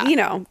 Maybe,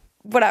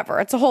 whatever.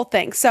 It's a whole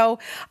thing. So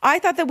I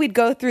thought that we'd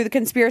go through the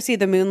conspiracy of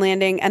the moon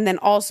landing and then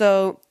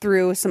also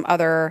through some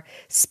other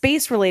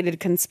space-related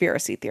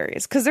conspiracy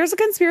theories. Because there's a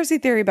conspiracy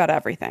theory about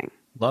everything.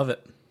 Love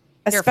it.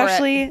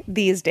 Especially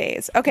these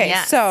days. Okay,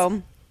 yes.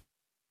 So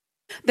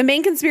the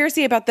main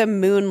conspiracy about the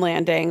moon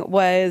landing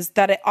was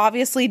that it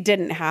obviously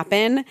didn't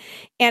happen,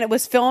 and it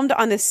was filmed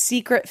on this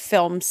secret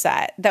film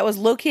set that was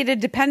located,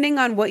 depending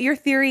on what your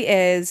theory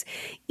is,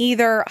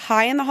 either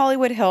high in the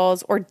Hollywood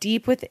Hills or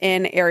deep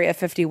within Area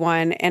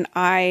 51, and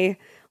I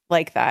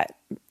like that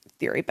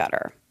theory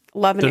better.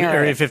 Love an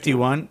Area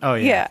 51? Oh,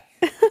 yeah.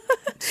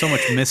 So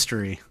much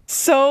mystery.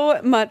 So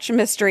much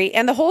mystery.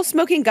 And the whole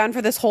smoking gun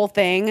for this whole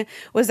thing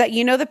was that,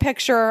 the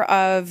picture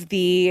of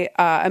the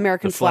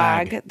American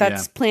flag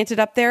that's planted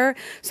up there.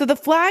 So the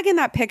flag in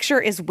that picture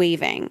is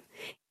waving.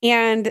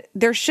 And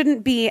there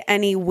shouldn't be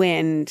any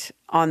wind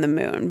on the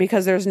moon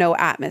because there's no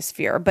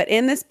atmosphere. But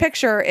in this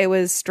picture, it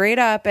was straight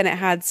up and it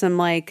had some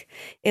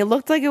it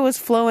looked like it was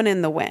flowing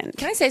in the wind.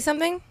 Can I say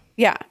something?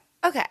 Yeah.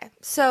 Okay.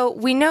 So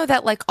we know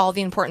that all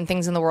the important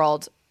things in the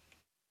world,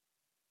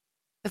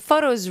 the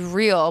photo is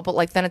real,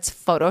 but then it's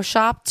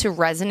photoshopped to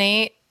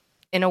resonate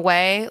in a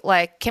way,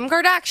 like Kim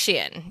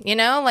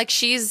Kardashian,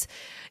 she's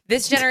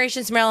this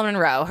generation's Marilyn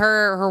Monroe.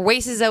 Her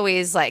waist is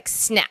always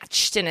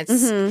snatched, and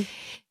it's, and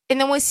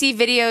then we see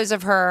videos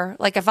of her.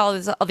 I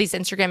follow all these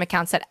Instagram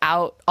accounts that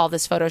out all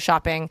this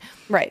photoshopping,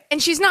 right?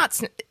 And she's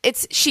not.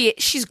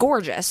 She's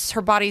gorgeous.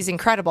 Her body's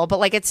incredible,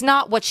 but it's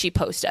not what she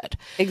posted.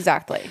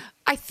 Exactly.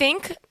 I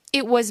think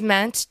it was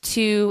meant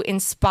to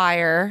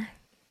inspire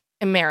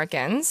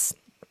Americans.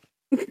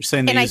 You're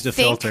saying they used a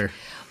filter.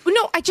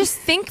 No, I just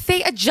think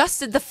they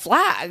adjusted the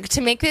flag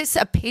to make this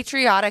a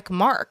patriotic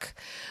mark.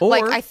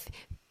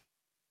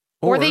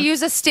 Or they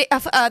used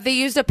they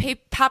used a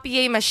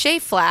papier-mâché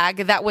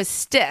flag that was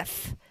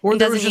stiff. Or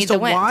there was just a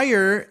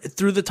wire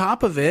through the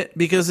top of it,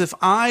 because if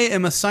I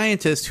am a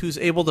scientist who's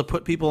able to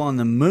put people on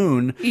the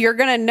moon, you're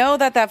going to know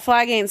that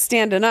flag ain't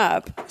standing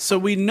up. So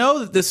we know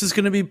that this is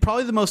going to be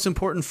probably the most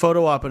important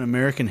photo op in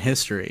American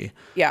history.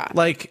 Yeah.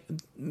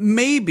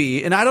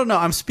 Maybe, and I don't know,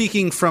 I'm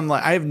speaking from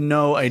I have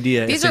no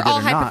idea. These are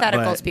all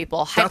hypotheticals,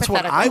 people. That's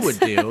what I would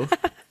do.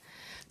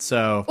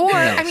 So,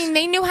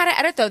 they knew how to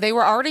edit, though. They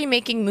were already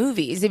making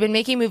movies. They've been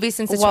making movies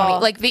since the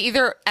 20s. They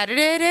either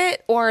edited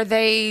it or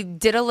they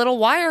did a little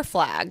wire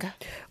flag.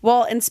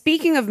 Well, and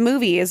speaking of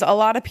movies, a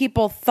lot of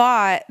people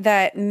thought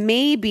that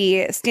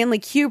maybe Stanley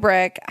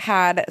Kubrick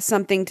had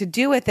something to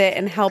do with it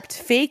and helped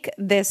fake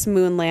this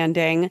moon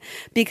landing,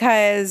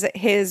 because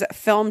his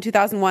film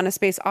 2001: A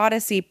Space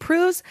Odyssey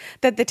proves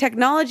that the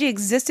technology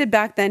existed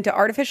back then to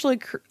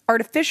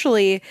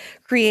artificially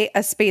create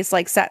a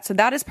space-like set. So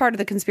that is part of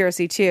the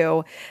conspiracy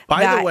too.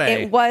 By the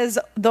way, it was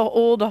the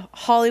old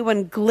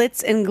Hollywood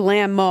glitz and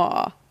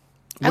glamour.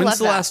 When's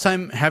the last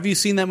time, have you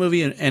seen that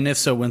movie? And if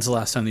so, when's the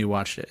last time you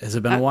watched it? Has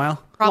it been a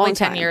while? Probably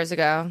 10 years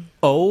ago.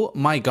 Oh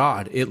my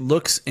God. It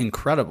looks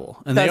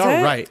incredible. And Does they are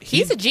it? right.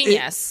 He's a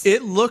genius.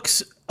 It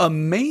looks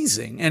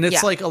amazing. And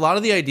it's like a lot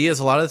of the ideas,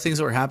 a lot of the things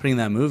that were happening in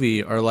that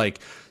movie are like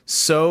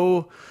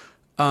so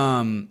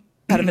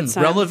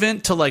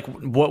relevant to like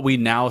what we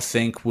now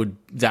think would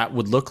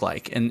look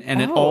like. And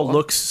it all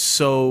looks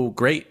so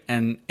great.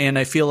 And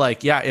I feel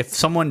like, if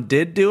someone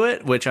did do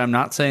it, which I'm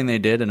not saying they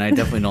did, and I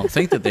definitely don't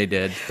think that they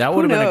did, that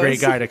would have been a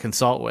great guy to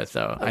consult with,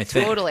 though, I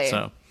think. Totally.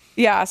 So.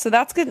 Yeah, so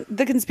that's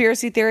the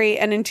conspiracy theory.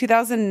 And in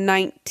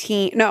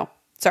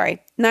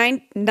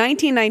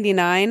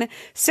 1999,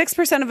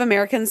 6% of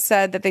Americans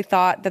said that they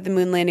thought that the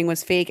moon landing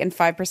was fake, and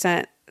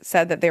 5%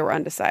 said that they were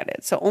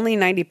undecided. So only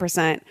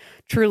 90%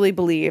 truly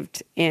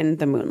believed in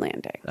the moon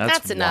landing.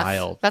 That's enough.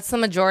 Wild. That's the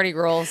majority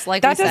rules.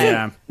 Like that we said.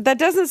 doesn't that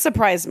doesn't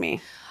surprise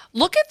me.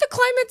 Look at the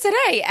climate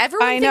today.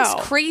 Everyone thinks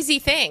crazy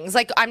things.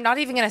 Like, I'm not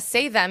even going to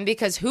say them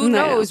because who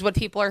knows what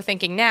people are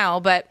thinking now,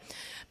 but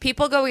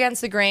people go against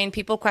the grain.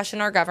 People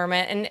question our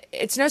government. And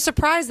it's no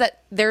surprise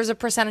that there's a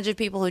percentage of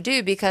people who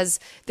do,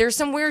 because there's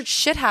some weird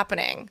shit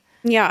happening.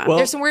 Yeah.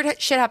 There's some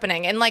weird shit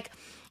happening. And like,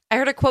 I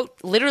heard a quote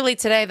literally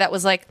today that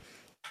was like,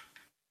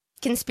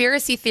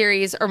 conspiracy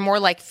theories are more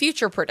like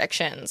future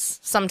predictions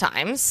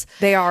sometimes.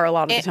 They are a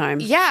lot of the time.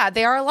 Yeah,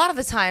 they are a lot of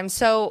the time.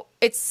 So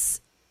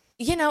it's,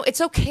 it's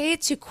okay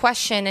to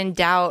question and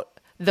doubt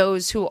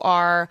those who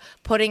are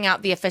putting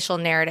out the official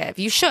narrative.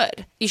 You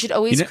should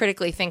always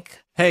critically think.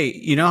 Hey,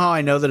 you know how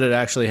I know that it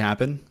actually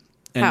happened?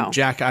 And how?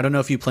 Jack, I don't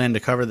know if you plan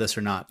to cover this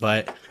or not,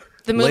 but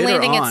the moon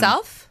landing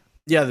itself?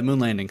 Yeah, the moon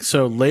landing.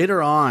 So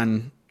later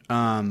on,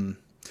 I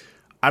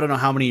don't know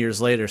how many years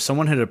later,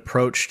 someone had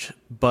approached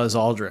Buzz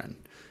Aldrin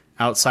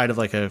outside of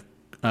like a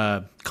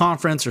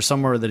conference or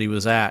somewhere that he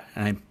was at,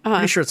 and I'm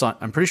pretty sure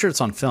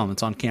it's on film.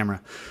 It's on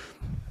camera.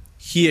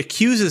 He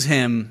accuses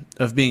him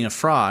of being a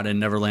fraud and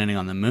never landing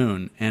on the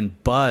moon,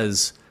 and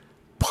Buzz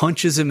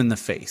punches him in the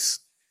face.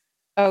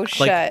 Oh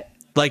shit!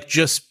 Like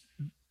just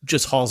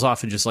hauls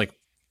off and just like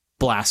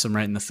blasts him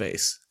right in the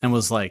face, and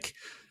was like,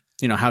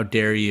 how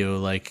dare you?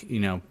 Like,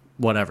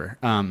 whatever.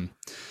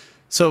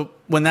 So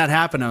when that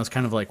happened, I was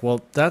kind of like,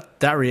 well,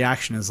 that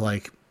reaction is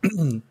like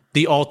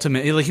the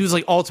ultimate. Like, he was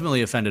like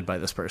ultimately offended by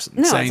this person.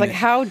 No, it's like,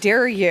 how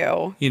dare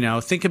you?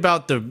 Think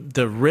about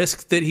the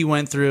risk that he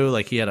went through.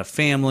 Like, he had a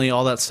family,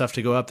 all that stuff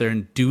to go up there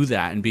and do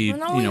that and be,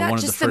 one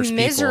of the first the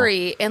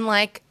misery people. And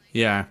like,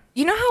 yeah.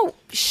 You know how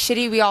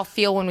shitty we all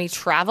feel when we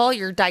travel?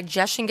 Your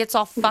digestion gets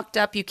all fucked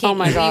up. You can't eat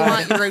what you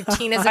want. Your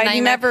routine is a nightmare.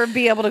 I'd never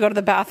be able to go to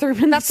the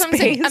bathroom in That's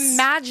space. what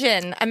I'm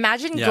saying.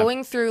 Imagine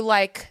going through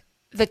like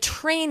the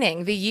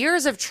training, the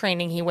years of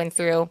training he went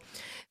through.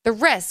 The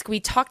risk,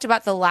 we talked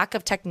about the lack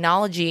of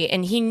technology,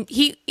 and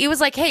he was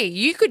like, hey,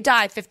 you could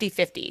die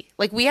 50-50.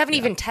 Like, we haven't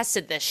even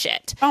tested this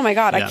shit. Oh my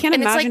God, I can't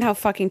imagine like, how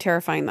fucking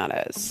terrifying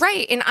that is.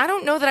 Right, and I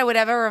don't know that I would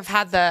ever have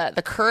had the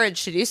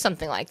courage to do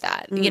something like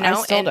that,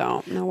 I still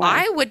don't. No way.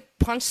 I would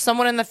punch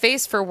someone in the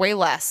face for way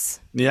less.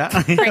 Yeah,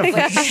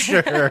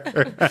 sure.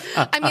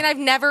 I mean, I've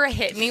never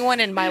hit anyone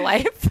in my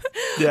life,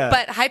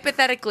 but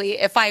hypothetically,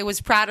 if I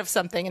was proud of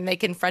something and they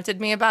confronted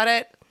me about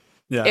it,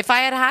 if I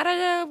had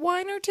a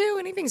wine or two,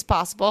 anything's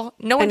possible.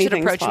 No one should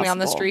approach me on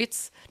the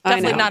streets.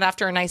 Definitely not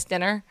after a nice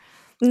dinner.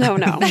 No.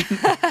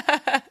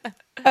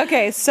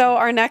 Okay, so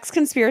our next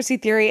conspiracy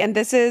theory, and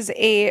this is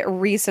a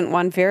recent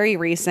one, very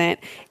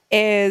recent,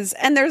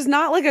 and there's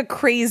not like a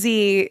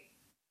crazy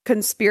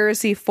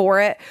conspiracy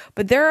for it,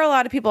 but there are a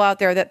lot of people out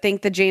there that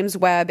think the James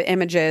Webb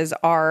images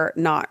are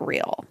not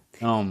real.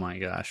 Oh my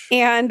gosh.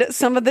 And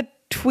some of the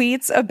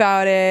tweets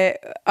about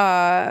it,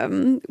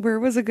 where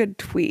was a good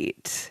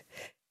tweet?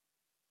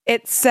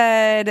 It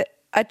said,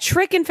 a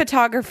trick in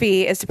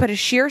photography is to put a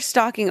sheer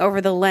stocking over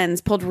the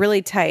lens pulled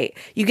really tight.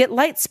 You get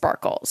light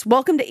sparkles.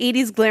 Welcome to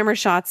 80s glamour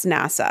shots,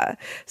 NASA.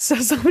 So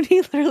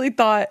somebody literally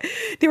thought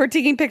they were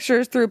taking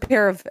pictures through a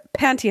pair of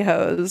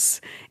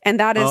pantyhose,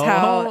 and that is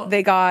how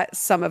they got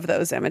some of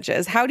those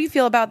images. How do you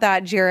feel about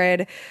that,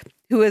 Jared,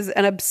 who is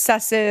an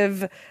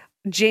obsessive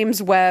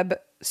James Webb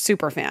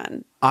super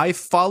fan? I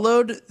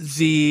followed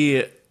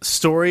the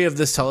story of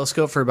this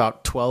telescope for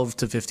about 12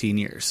 to 15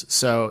 years.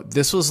 So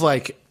this was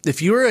like,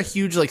 if you were a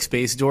huge like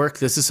space dork,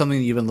 this is something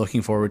that you've been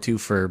looking forward to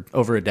for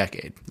over a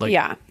decade.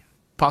 Like,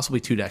 possibly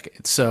 2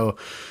 decades. So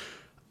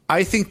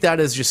I think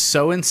that is just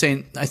so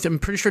insane. I'm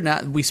pretty sure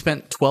now we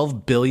spent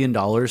 $12 billion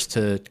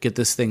to get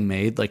this thing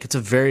made. Like, it's a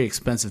very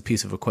expensive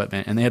piece of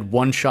equipment, and they had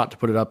one shot to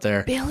put it up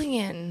there.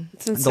 Billion.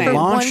 It's insane. The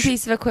launch, one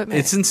piece of equipment.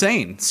 It's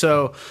insane.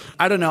 So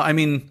I don't know. I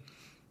mean,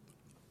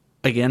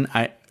 again,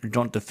 I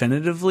don't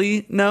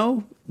definitively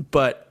know,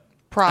 but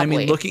probably.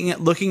 I mean,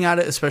 looking at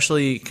it,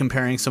 especially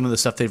comparing some of the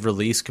stuff they've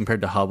released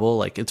compared to Hubble,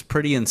 like, it's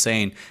pretty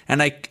insane.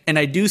 And I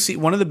do see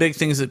one of the big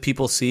things that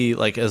people see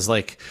like as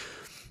like,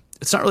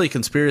 it's not really a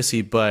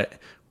conspiracy, but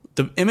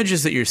the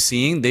images that you're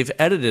seeing, they've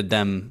edited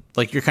them.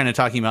 Like, you're kind of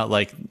talking about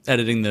like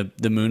editing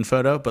the moon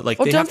photo, but like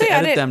they have to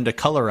edit them to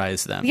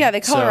colorize them. Yeah,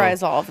 they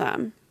colorize all of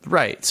them.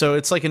 Right. So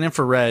it's like an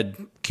infrared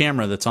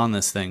camera that's on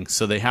this thing.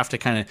 So they have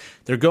to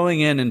they're going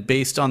in and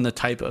based on the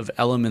type of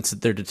elements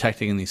that they're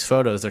detecting in these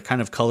photos, they're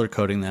kind of color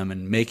coding them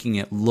and making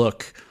it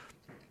look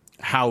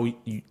how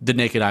the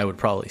naked eye would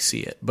probably see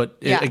it. But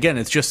again,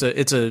 it's just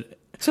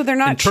so they're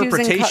not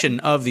interpretation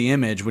of the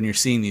image when you're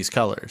seeing these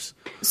colors.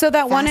 So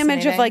that one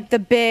image of like the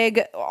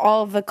big,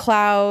 all of the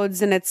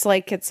clouds, and it's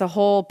like it's a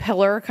whole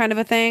pillar kind of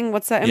a thing.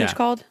 What's that image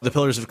called? The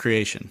Pillars of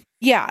Creation.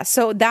 Yeah.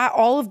 So that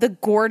all of the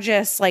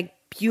gorgeous, like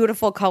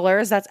beautiful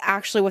colors, that's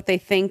actually what they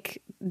think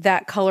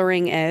that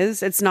coloring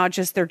is. It's not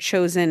just their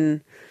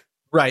chosen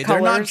right.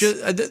 colors. They're not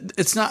just.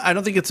 It's not. I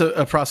don't think it's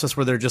a process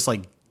where they're just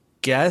like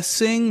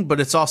guessing, but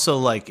it's also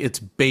like it's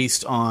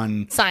based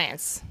on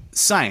science.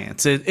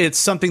 It's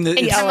something that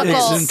it's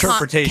an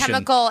interpretation.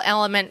 Chemical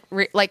element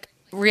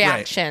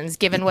reactions,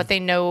 given what they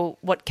know,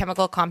 what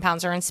chemical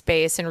compounds are in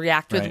space and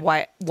react with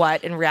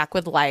what and react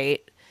with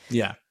light.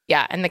 Yeah.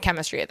 Yeah, and the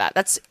chemistry of that.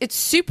 It's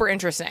super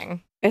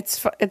interesting.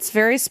 It's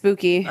very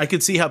spooky. I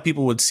could see how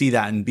people would see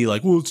that and be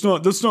like, "Well,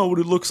 that's not what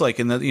it looks like,"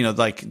 and that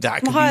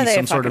that could be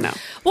some sort of. Know?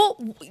 Well,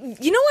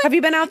 you know what? Have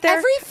you been out there?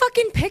 Every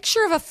fucking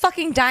picture of a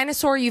fucking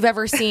dinosaur you've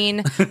ever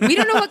seen, we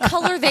don't know what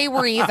color they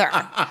were either.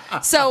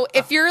 So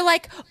if you're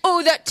like,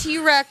 "Oh, that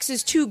T-Rex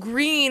is too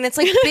green," it's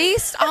like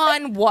based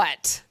on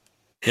what?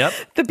 Yep.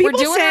 The people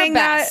saying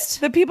that,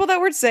 the people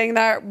that were saying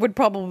that would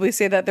probably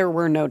say that there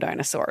were no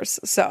dinosaurs.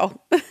 So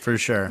for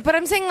sure. But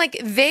I'm saying like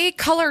they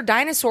color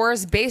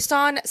dinosaurs based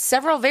on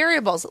several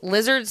variables: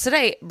 lizards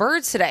today,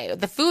 birds today,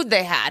 the food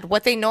they had,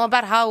 what they know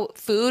about how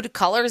food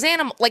colors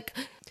animal. Like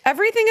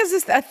everything is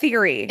just a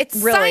theory. It's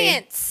really.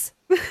 Science.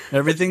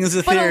 Everything is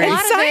a theory. And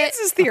science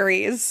is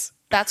theories.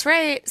 That's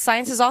right.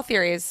 Science is all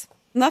theories.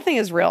 Nothing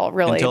is real,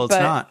 really. Until it's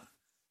not.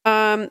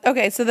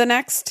 Okay, so the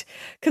next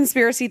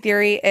conspiracy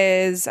theory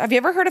is, have you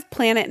ever heard of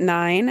Planet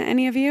 9?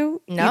 Any of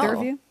you? No. Either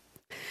of you?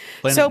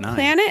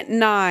 Planet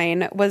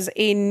 9 was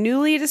a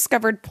newly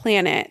discovered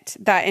planet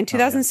that in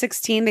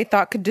 2016 they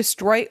thought could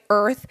destroy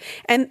Earth.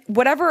 And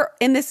whatever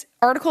in this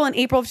article in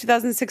April of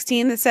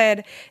 2016 that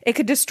said it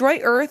could destroy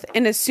Earth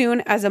in as soon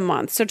as a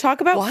month. So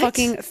talk about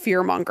fucking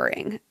fear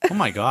mongering. Oh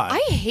my God. I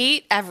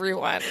hate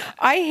everyone.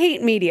 I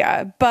hate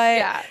media, but...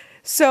 Yeah.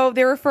 So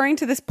they're referring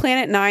to this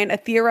Planet 9, a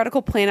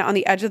theoretical planet on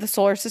the edge of the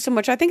solar system,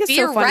 which I think is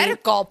so funny.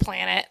 Theoretical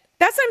planet.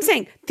 That's what I'm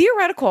saying.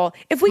 Theoretical.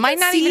 If we might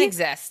not even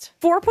exist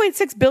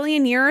 4.6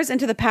 billion years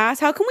into the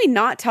past, how can we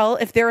not tell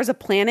if there is a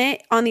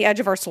planet on the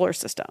edge of our solar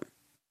system?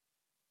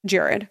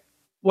 Jared.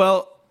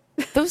 Well,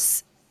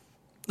 those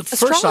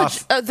first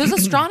off, those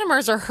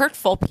astronomers are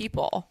hurtful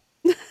people.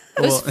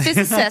 Those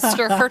physicists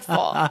are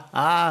hurtful.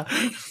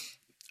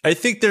 I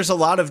think there's a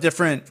lot of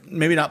different,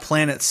 maybe not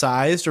planet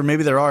sized, or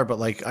maybe there are, but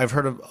like I've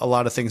heard of a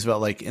lot of things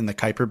about like in the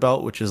Kuiper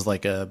Belt, which is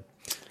like a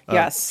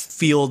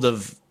field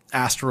of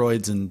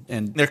asteroids, and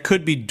there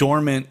could be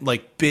dormant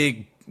like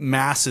big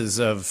masses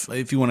of,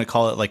 if you want to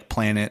call it like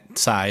planet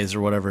size or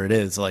whatever it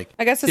is. Like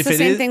I guess it's the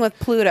same thing with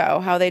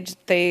Pluto, how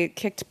they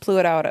kicked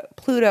Pluto out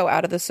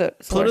of the solar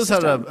Pluto's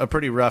system. had a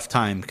pretty rough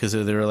time because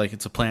they were like,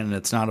 it's a planet,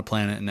 it's not a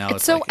planet, and now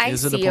it's so like, icy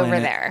is it a planet? over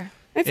there.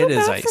 I feel it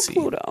is bad icy. For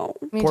Pluto.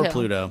 Poor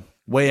Pluto.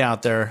 Way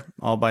out there,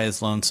 all by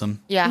his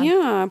lonesome.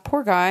 Yeah,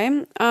 poor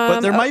guy.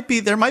 But there might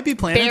be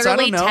planets. Barely I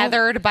don't know.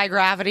 Tethered by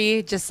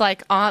gravity, just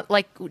like on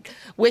like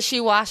wishy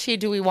washy.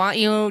 Do we want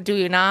you? Do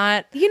you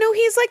not? You know,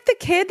 he's like the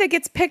kid that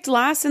gets picked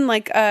last in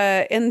like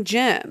in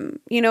gym.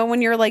 You know,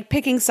 when you're like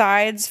picking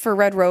sides for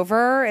Red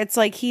Rover, it's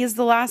like he's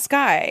the last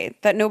guy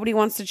that nobody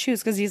wants to choose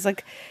because he's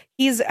like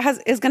is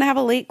going to have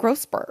a late growth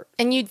spurt.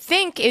 And you'd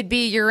think it'd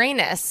be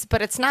Uranus,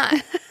 but it's not.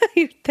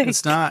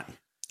 It's not.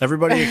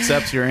 Everybody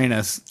accepts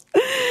Uranus.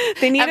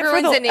 They need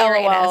Everyone's it for the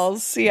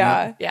LOLs.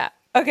 Yeah. Yeah.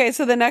 Okay,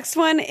 so the next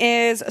one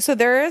is, so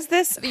there is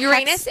this...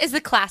 Uranus is the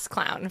class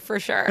clown, for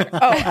sure.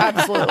 Oh,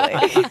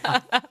 absolutely.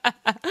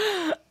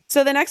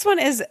 So the next one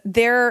is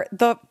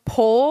the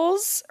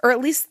poles, or at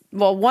least,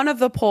 well, one of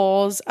the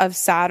poles of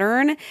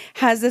Saturn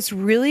has this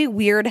really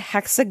weird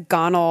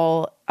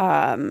hexagonal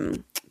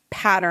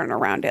pattern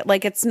around it.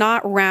 Like it's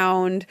not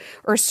round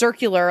or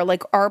circular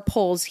like our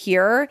poles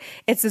here.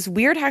 It's this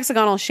weird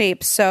hexagonal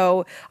shape.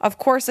 So of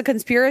course the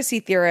conspiracy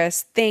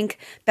theorists think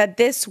that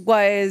this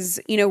was,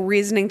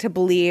 reasoning to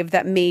believe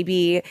that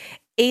maybe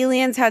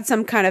aliens had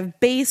some kind of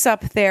base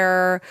up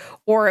there,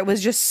 or it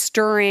was just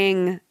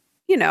stirring,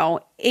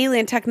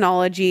 alien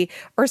technology,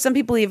 or some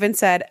people even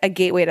said a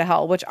gateway to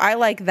hell, which I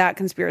like that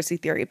conspiracy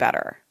theory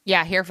better.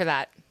 Yeah, here for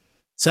that.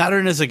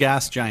 Saturn is a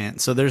gas giant,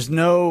 so there's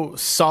no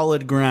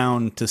solid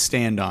ground to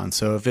stand on.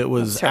 So if it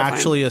was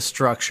actually a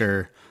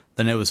structure,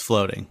 then it was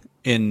floating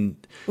in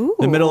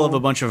the middle of a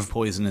bunch of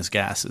poisonous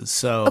gases.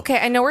 So okay,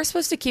 I know we're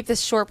supposed to keep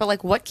this short, but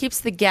like, what keeps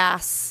the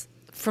gas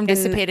from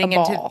dissipating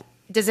into?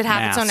 Does it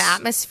have its own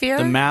atmosphere?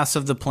 The mass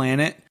of the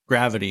planet,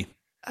 gravity.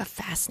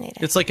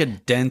 Fascinating. It's like a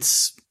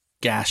dense,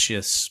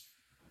 gaseous,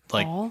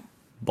 like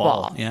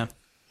ball. Yeah.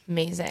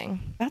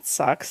 Amazing. That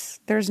sucks.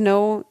 There's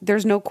no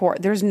core.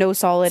 There's no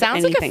solid.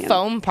 Sounds anything like a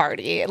foam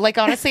party. Like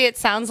honestly, it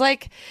sounds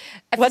like.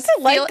 What's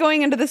it like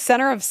going into the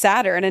center of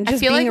Saturn and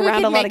just being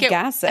around a lot of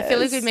gases? I feel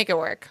like we'd make it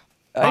work.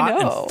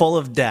 Hot and full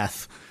of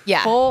death.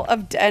 Yeah. full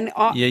of and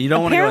Yeah, you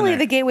don't wanna go in apparently there.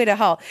 the gateway to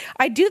hell.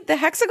 I do. The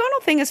hexagonal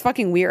thing is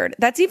fucking weird.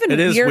 That's even It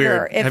is weirder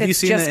weird. if Have it's you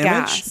seen just the image?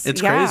 gas.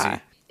 It's Yeah.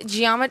 crazy.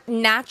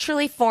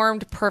 Naturally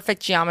formed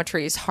perfect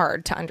geometry is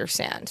hard to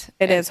understand.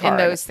 It is hard.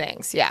 in those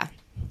things. Yeah.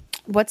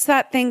 What's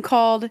that thing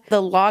called?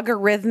 The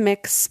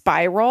logarithmic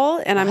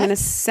spiral. And I'm going to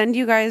send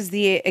you guys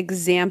the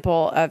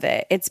example of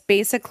it. It's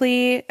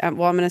basically, I'm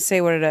going to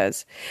say what it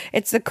is.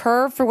 It's the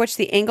curve for which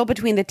the angle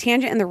between the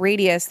tangent and the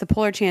radius, the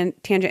polar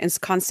tangent, is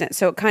constant.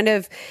 So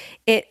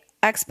it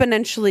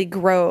exponentially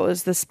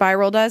grows. The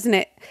spiral does, and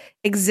it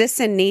exists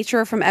in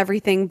nature from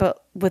everything,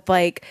 but with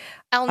like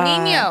El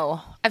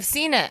Nino. I've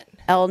seen it.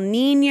 El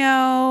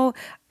Nino,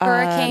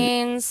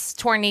 Hurricanes,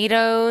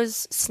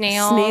 tornadoes,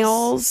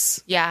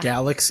 snails. Yeah.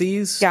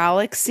 Galaxies.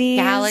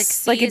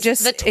 Galaxies. Like it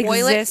just the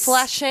toilet exists.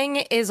 flushing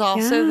is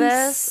also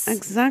Yes, this.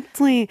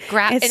 exactly.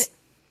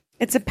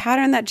 It's a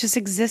pattern that just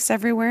exists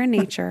everywhere in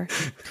nature.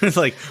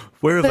 Like,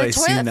 where have But I the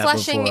seen toilet that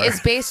flushing before? is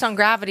based on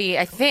gravity,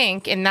 I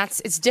think, and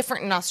it's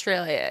different in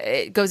Australia.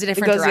 It goes a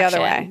different goes the direction.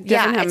 other way. Different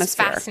Yeah, hemisphere. it's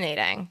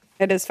fascinating.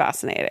 It is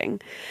fascinating.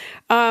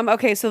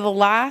 Okay, so the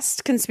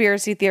last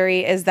conspiracy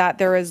theory is that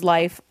there is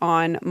life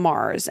on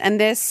Mars. And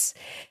this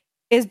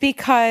is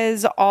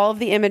because all of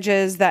the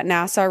images that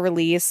NASA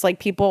released, like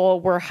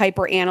people were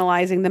hyper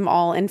analyzing them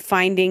all and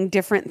finding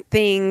different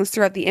things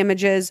throughout the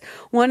images.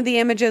 One of the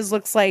images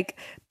looks like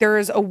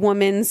there's a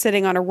woman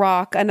sitting on a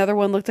rock. Another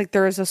one looked like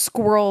there was a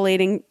squirrel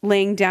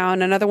laying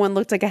down. Another one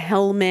looked like a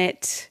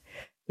helmet.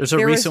 There's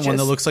a recent one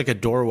that looks like a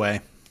doorway.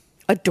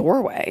 A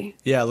doorway?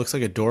 Yeah, it looks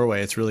like a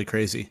doorway. It's really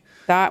crazy.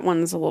 That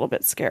one's a little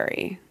bit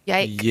scary.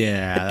 Yikes.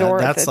 Yeah,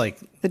 That's like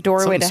the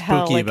doorway to something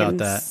hell, spooky like about in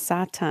that.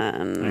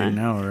 Saturn. I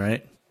know,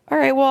 right? All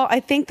right. Well, I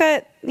think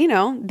that,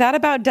 that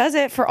about does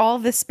it for all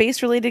of the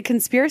space-related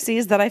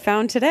conspiracies that I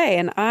found today.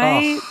 And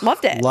I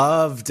loved it.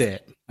 Loved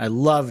it. I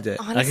loved it.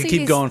 I Honestly, could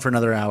keep going for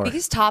another hour.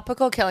 These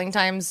topical killing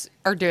times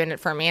are doing it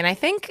for me. And I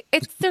think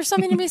there's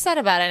something to be said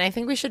about it. And I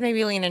think we should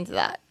maybe lean into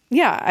that.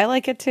 Yeah, I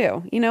like it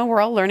too.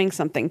 We're all learning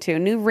something too.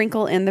 New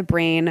wrinkle in the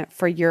brain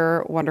for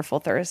your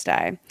wonderful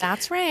Thursday.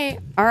 That's right.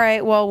 All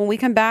right. Well, when we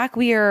come back,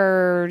 we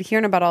are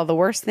hearing about all the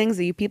worst things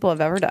that you people have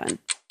ever done.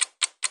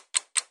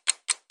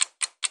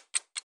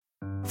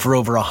 For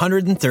over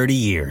 130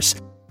 years,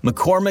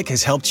 McCormick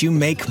has helped you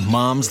make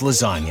Mom's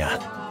lasagna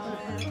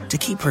to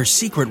keep her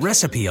secret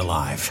recipe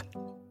alive.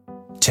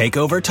 Take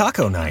over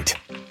taco night.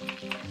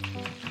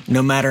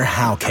 No matter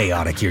how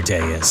chaotic your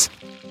day is.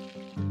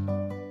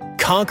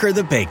 Conquer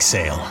the bake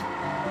sale,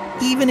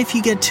 even if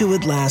you get to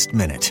it last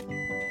minute.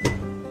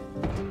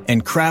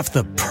 And craft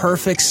the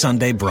perfect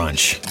Sunday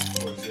brunch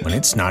when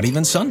it's not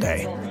even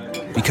Sunday.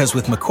 Because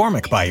with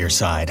McCormick by your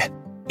side,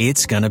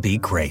 it's gonna be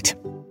great.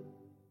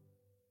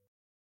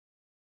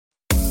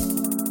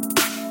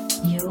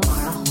 You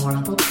are a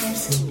horrible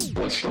person.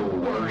 What's the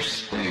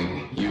worst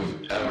thing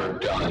you've ever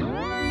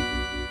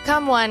done?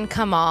 Come one,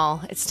 come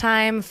all. It's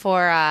time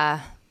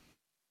for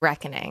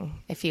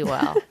reckoning, if you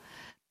will.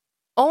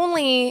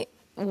 Only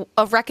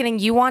a reckoning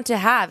you want to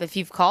have if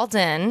you've called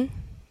in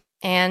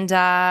and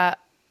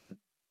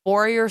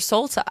bore your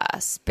soul to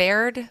us.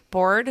 Bored,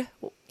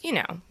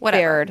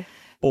 whatever.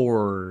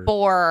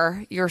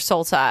 Bore your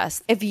soul to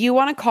us. If you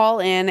want to call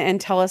in and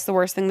tell us the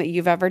worst thing that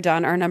you've ever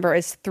done, our number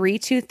is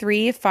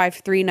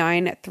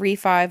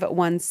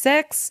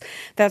 323-539-3516.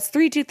 That's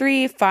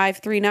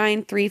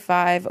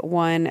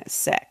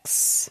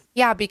 323-539-3516.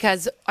 Yeah,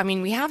 because,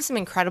 we have some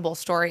incredible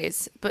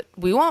stories, but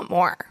we want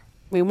more.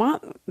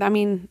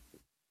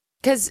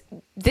 Because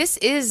this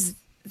is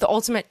the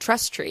ultimate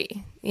trust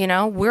tree.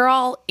 We're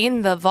all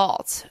in the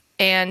vault.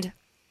 And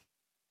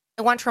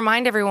I want to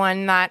remind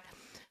everyone that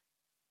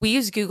we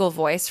use Google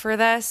Voice for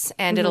this,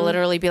 and it'll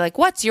literally be like,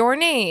 what's your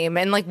name?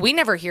 And we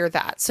never hear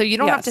that. So you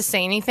don't have to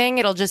say anything.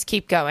 It'll just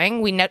keep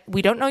going. We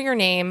don't know your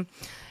name.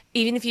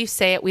 Even if you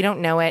say it, we don't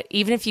know it.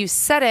 Even if you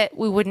said it,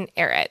 we wouldn't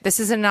air it. This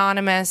is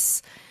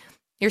anonymous.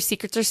 Your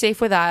secrets are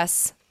safe with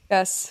us.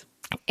 Yes.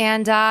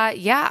 And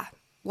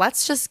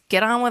let's just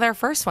get on with our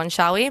first one,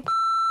 shall we?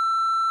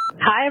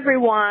 Hi,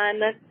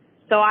 everyone.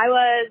 So I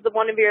was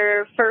one of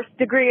your first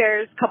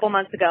degreeers a couple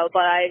months ago,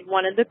 but I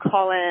wanted to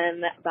call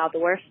in about the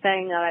worst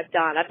thing that I've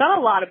done. I've done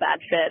a lot of bad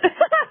shit,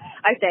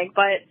 I think,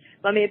 but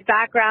let me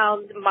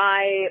background.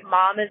 My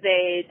mom is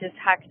a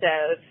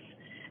detective,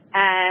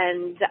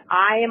 and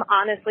I am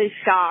honestly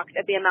shocked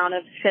at the amount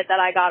of shit that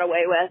I got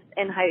away with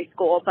in high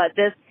school, but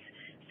this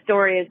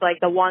story is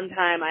the one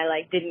time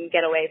I didn't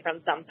get away from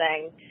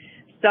something.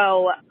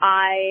 So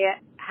I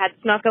had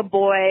snuck a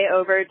boy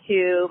over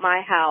to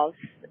my house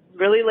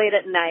really late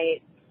at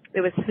night.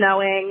 It was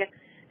snowing.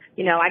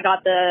 I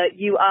got the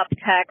 "you up"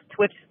 text,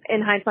 which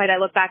in hindsight, I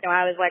look back and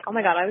I was like, oh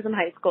my God, I was in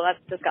high school. That's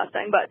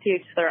disgusting, but to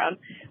each their own.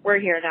 We're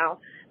here now.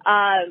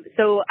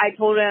 So I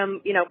told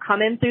him,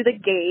 come in through the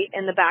gate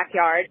in the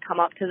backyard, come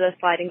up to the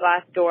sliding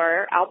glass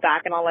door out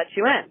back, and I'll let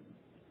you in.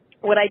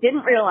 What I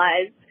didn't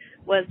realize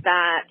was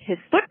that his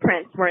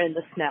footprints were in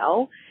the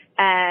snow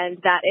and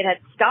that it had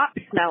stopped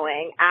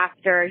snowing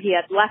after he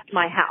had left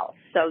my house.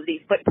 So the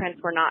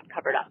footprints were not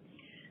covered up.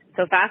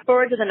 So fast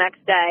forward to the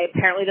next day.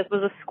 Apparently this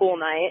was a school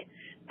night,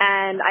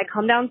 And I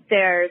come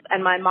downstairs,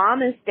 and my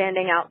mom is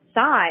standing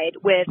outside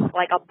with,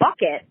 like, a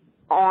bucket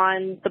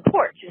on the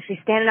porch. And she's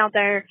standing out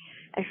there,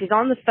 and she's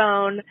on the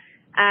phone.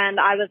 And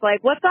I was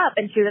like, what's up?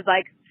 And she was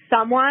like,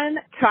 someone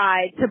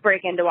tried to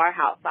break into our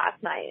house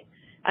last night.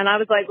 And I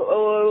was like,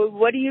 oh,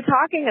 what are you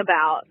talking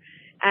about?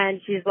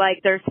 And she's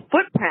like, there's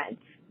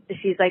footprints.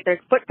 She's like,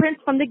 there's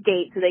footprints from the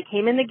gate. So they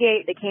came in the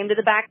gate. They came to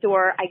the back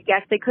door. I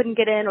guess they couldn't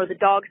get in, or the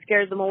dog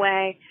scared them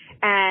away.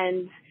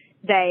 And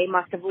they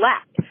must have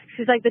left.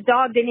 She's like, the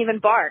dog didn't even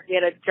bark. We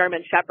had a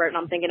German Shepherd, and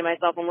I'm thinking to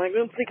myself, I'm like,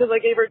 it's because I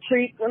gave her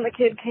treats when the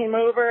kid came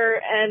over,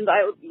 and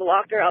I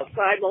locked her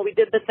outside while we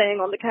did the thing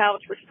on the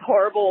couch, which is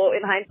horrible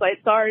in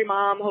hindsight. Sorry,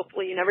 Mom.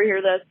 Hopefully you never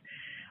hear this.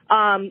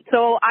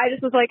 So I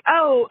just was like,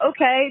 oh,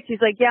 okay.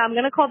 She's like, yeah, I'm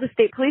going to call the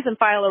state police and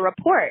file a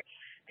report.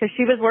 Because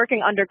she was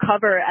working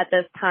undercover at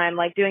this time,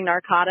 like doing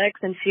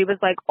narcotics, and she was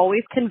like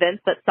always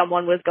convinced that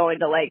someone was going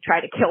to like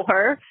try to kill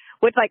her,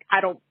 which like I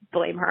don't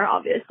blame her,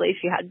 obviously.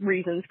 She had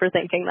reasons for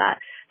thinking that.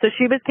 So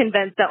she was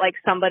convinced that like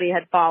somebody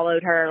had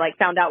followed her, like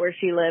found out where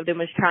she lived and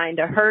was trying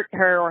to hurt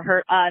her or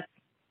hurt us.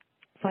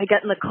 So I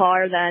get in the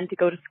car then to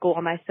go to school,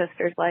 and my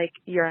sister's like,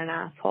 you're an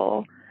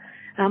asshole.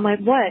 And I'm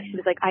like, what? She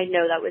was like, I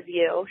know that was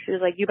you. She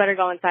was like, you better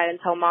go inside and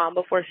tell Mom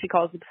before she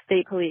calls the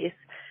state police.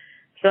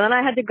 So then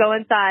I had to go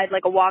inside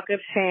like a walk of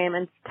shame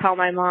and tell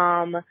my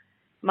mom,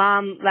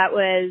 that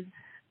was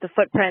the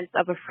footprints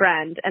of a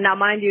friend. And now,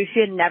 mind you,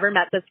 she had never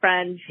met this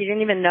friend. She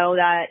didn't even know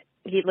that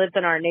he lived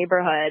in our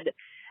neighborhood.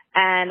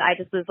 And I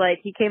just was like,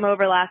 he came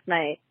over last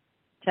night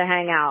to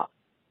hang out.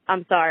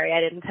 I'm sorry, I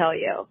didn't tell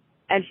you.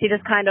 And she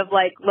just kind of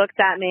like looks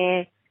at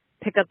me,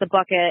 picked up the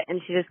bucket, and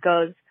she just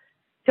goes,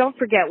 don't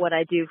forget what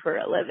I do for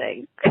a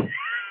living.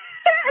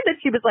 And then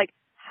she was like,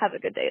 have a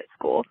good day at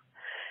school.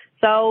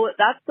 So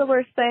that's the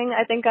worst thing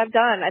I think I've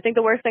done. I think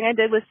the worst thing I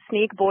did was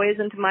sneak boys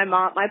into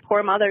my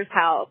poor mother's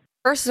house.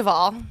 First of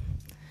all,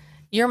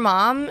 your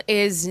mom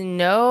is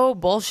no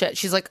bullshit.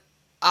 She's like,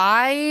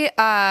 I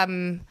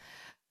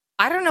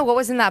don't know what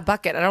was in that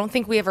bucket. I don't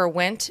think we ever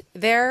went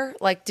there.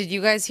 Like, did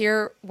you guys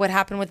hear what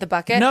happened with the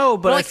bucket? No,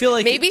 but like, I feel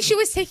like maybe she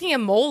was taking a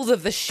mold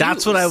of the shoes.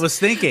 That's what I was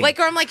thinking. Like,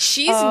 or I'm like,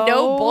 she's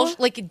no bullshit.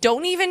 Like,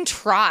 don't even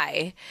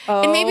try.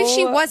 And maybe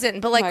she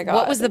wasn't, but like,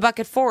 what was the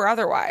bucket for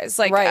otherwise?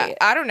 Like, right.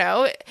 I don't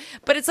know.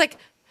 But it's like,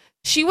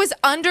 she was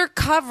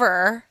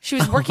undercover. She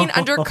was working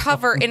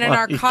undercover in a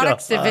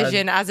narcotics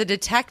division as a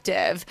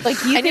detective.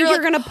 Like, you think you're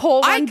going to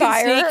pull one by her?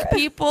 I can sneak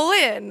people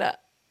in.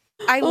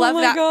 I love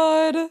that.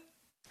 Oh, my God.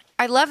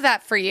 I love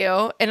that for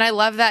you. And I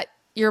love that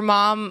your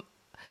mom,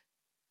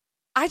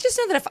 I just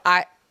know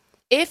that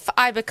if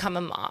I become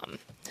a mom,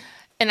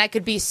 and I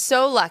could be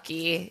so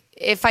lucky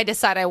if I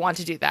decide I want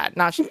to do that,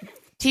 not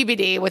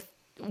TBD with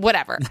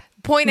whatever.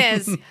 Point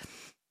is,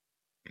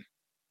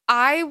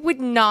 I would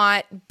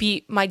not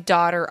beat my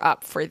daughter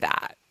up for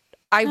that.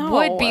 I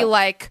would be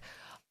like,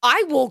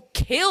 I will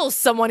kill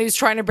someone who's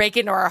trying to break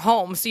into our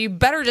home. So you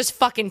better just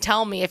fucking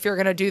tell me if you're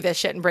going to do this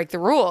shit and break the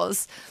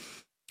rules.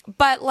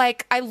 But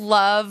like, I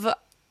love,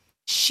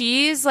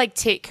 she's like,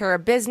 take care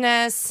of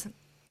business,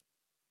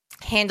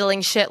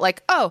 handling shit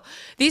like, oh,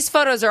 these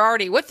photos are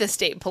already with the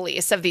state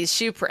police of these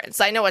shoe prints.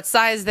 I know what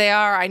size they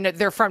are. I know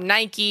they're from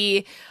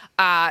Nike.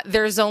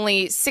 There's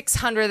only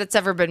 600 that's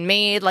ever been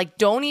made. Like,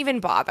 don't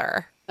even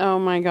bother. Oh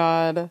my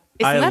God.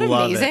 Isn't that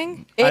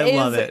amazing? I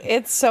love it.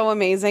 It's so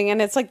amazing.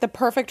 And it's like the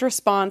perfect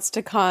response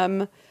to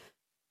come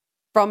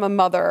from a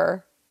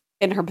mother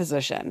in her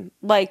position.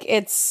 Like,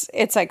 it's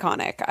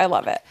iconic. I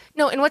love it.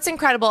 No, and what's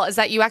incredible is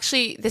that you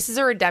actually, this is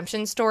a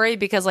redemption story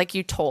because like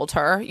you told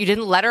her, you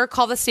didn't let her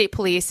call the state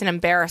police and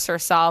embarrass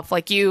herself.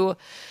 Like you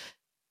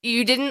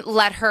didn't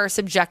let her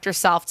subject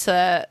herself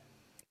to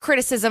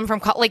criticism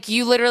from, like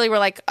you literally were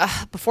like,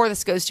 before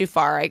this goes too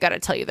far, I got to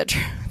tell you the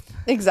truth.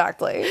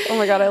 Exactly. Oh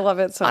my God, I love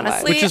it so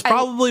Honestly, much. Which is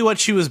probably what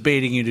she was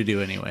baiting you to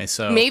do anyway.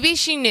 So maybe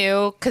she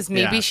knew, because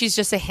maybe she's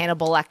just a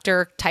Hannibal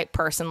Lecter type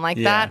person like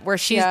that, where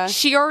she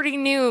already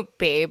knew,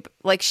 babe.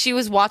 Like she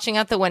was watching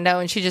out the window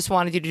and she just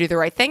wanted you to do the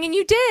right thing, and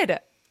you did.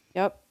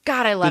 Yep.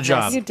 God, I love Good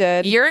job. this. You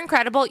did. You're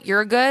incredible.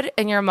 You're good,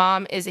 and your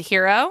mom is a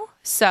hero.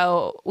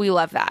 So we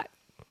love that.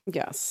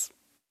 Yes.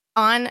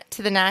 On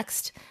to the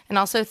next, and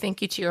also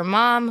thank you to your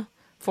mom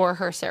for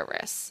her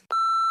service.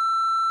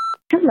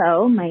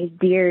 Hello, my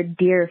dear,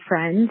 dear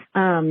friend.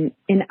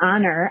 In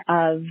honor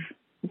of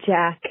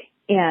Jack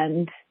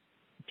and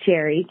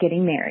Jerry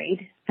getting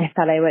married, I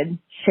thought I would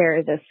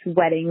share this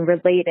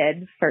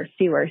wedding-related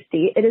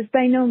firsty-worsty. It is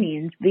by no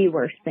means the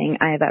worst thing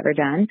I have ever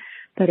done,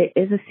 but it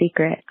is a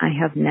secret I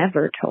have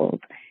never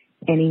told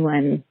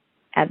anyone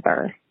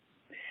ever.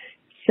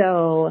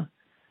 So,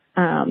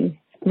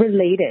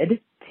 related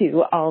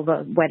to all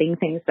the wedding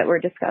things that were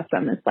discussed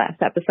on this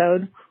last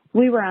episode,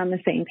 we were on the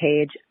same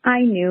page.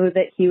 I knew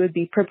that he would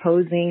be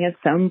proposing at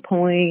some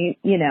point.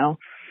 You know,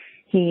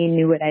 he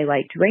knew what I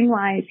liked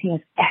ring-wise. He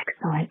has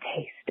excellent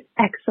taste.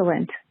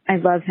 Excellent. I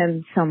love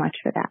him so much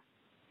for that.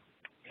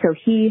 So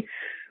he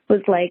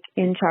was like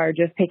in charge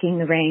of picking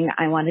the ring.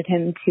 I wanted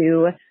him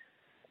to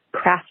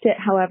craft it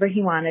however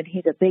he wanted.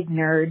 He's a big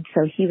nerd.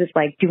 So he was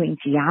like doing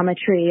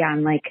geometry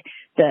on like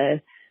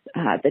the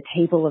the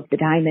table of the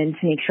diamond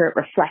to make sure it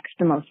reflects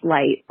the most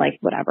light, like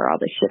whatever, all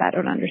this shit I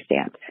don't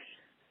understand.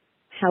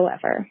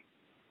 However,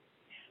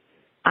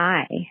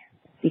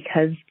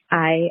 because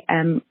I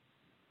am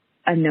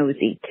a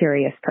nosy,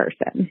 curious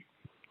person,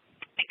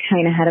 I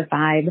kind of had a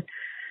vibe.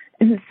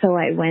 And so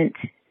I went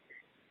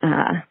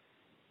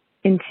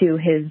into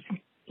his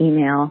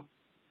email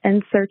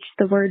and searched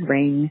the word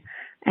ring,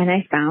 and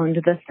I found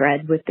the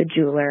thread with the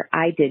jeweler.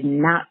 I did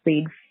not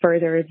read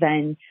further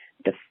than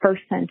the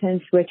first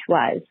sentence, which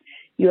was,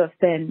 "You have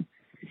been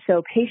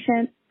so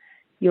patient.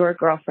 Your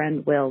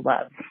girlfriend will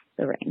love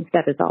the ring."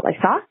 That is all I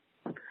saw.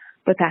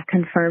 But that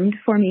confirmed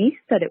for me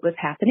that it was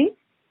happening.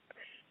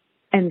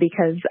 And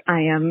because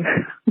I am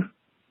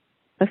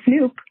a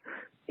snoop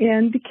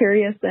and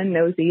curious and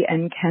nosy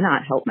and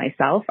cannot help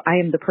myself, I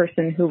am the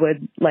person who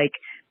would like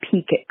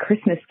peek at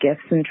Christmas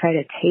gifts and try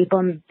to tape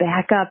them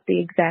back up the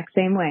exact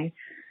same way.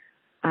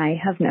 I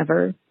have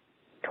never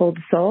told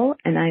a soul,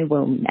 and I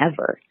will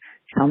never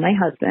tell my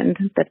husband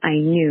that I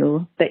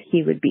knew that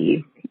he would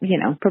be,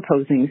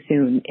 proposing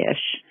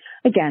soon-ish.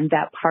 Again,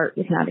 that part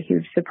was not a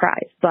huge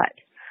surprise, but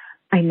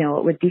I know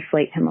it would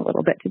deflate him a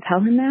little bit to tell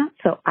him that,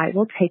 so I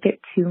will take it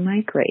to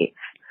my grave.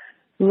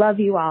 Love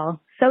you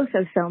all so,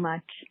 so, so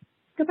much.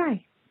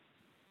 Goodbye.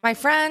 My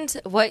friend,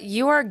 what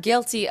you are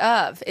guilty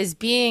of is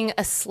being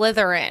a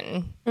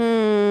Slytherin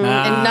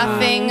and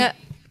nothing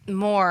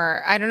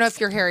more. I don't know if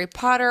you're Harry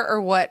Potter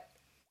or what,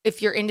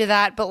 if you're into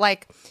that, but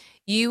like,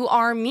 you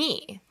are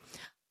me.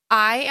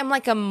 I am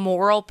like a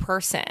moral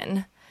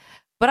person,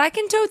 but I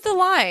can tote the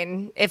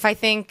line if I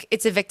think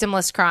it's a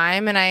victimless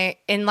crime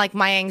and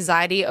my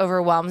anxiety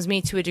overwhelms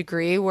me to a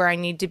degree where I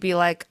need to be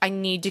like, I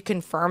need to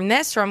confirm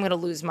this or I'm going to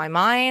lose my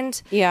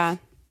mind. Yeah.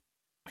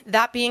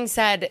 That being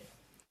said,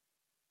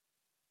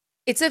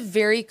 it's a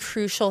very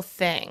crucial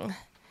thing.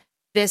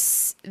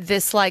 This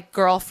like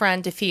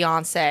girlfriend to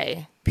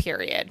fiance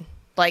period.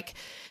 Like,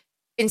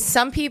 and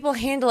some people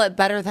handle it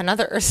better than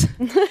others.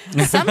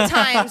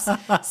 Sometimes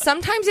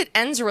it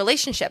ends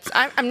relationships.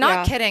 I'm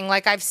not kidding.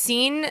 Like, I've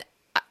seen,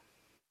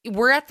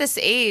 we're at this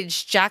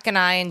age, Jack and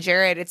I and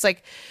Jared, it's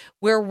like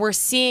where we're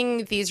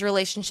seeing these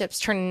relationships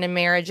turn into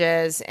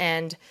marriages,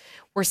 and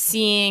we're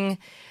seeing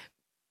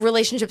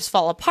relationships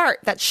fall apart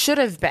that should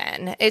have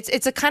been.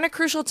 It's a kind of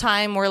crucial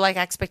time where like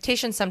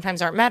expectations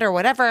sometimes aren't met or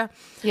whatever.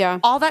 Yeah.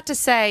 All that to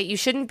say, you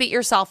shouldn't beat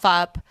yourself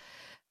up,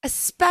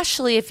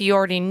 especially if you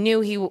already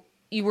knew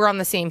you were on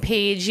the same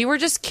page. You were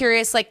just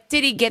curious, like,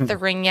 did he get the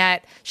ring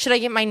yet? Should I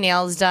get my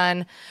nails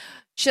done?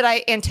 Should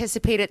I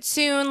anticipate it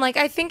soon? Like,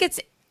 I think it's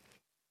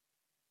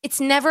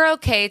never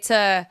okay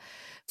to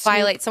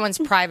violate someone's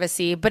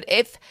privacy, but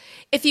if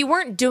you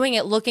weren't doing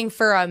it looking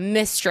for a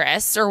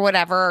mistress or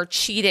whatever, or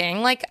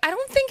cheating, like, I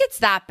don't think it's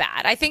that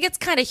bad. I think it's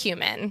kind of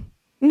human.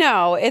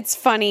 No, it's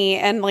funny.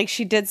 And like,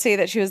 she did say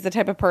that she was the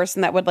type of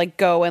person that would like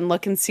go and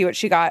look and see what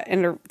she got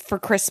for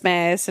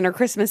Christmas and her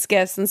Christmas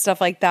gifts and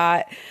stuff like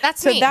that.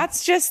 That's me.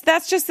 That's just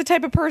the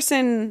type of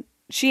person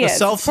she is.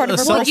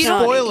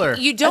 Spoiler.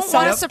 You don't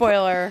want to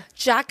spoiler.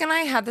 Jack and I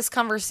had this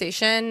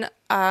conversation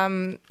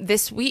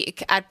this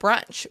week at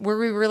brunch where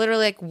we were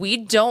literally like, we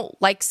don't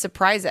like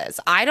surprises.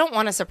 I don't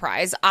want a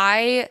surprise.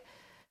 I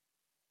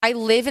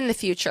live in the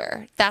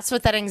future. That's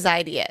what that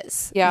anxiety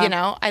is.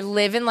 Yeah. I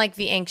live in like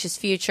the anxious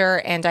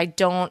future, and I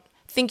don't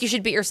think you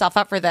should beat yourself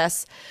up for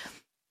this.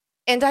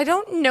 And I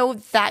don't know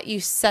that you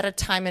set a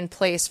time and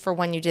place for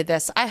when you did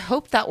this. I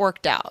hope that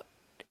worked out.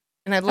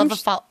 And I'd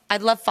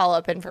love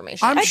follow-up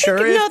information. I'm sure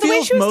it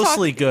feels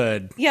mostly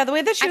good. Yeah, the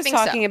way that she was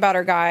talking about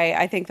her guy,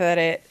 I think that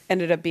it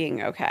ended up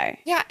being okay.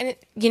 Yeah, and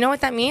you know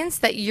what that means?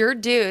 That your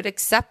dude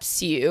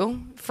accepts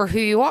you for who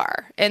you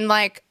are. And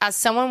like, as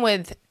someone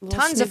with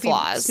tons of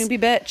flaws, Snoopy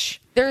bitch,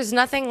 there's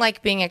nothing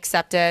like being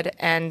accepted.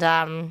 And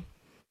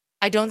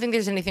I don't think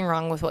there's anything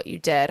wrong with what you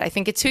did. I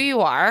think it's who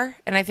you are,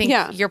 and I think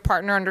your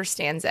partner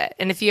understands it.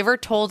 And if you ever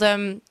told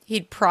him,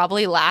 he'd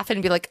probably laugh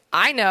and be like,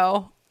 I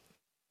know.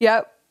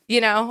 Yep.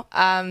 You're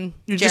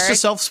just a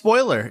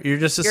self-spoiler. You're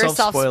just a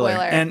self-spoiler.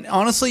 And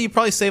honestly, you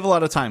probably save a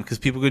lot of time because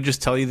people could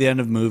just tell you the end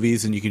of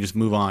movies and you can just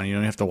move on. You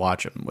don't have to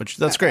watch them, which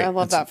that's great. I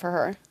love that for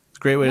her. It's a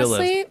great way to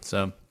live.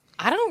 So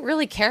I don't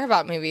really care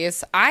about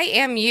movies. I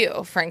am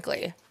you,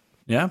 frankly.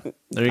 Yeah,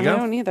 there you go. I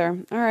don't either.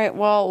 All right.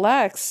 Well,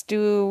 Lex,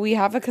 do we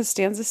have a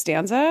Costanza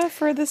stanza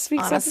for this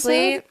week's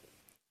episode?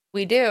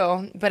 We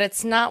do, but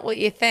it's not what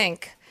you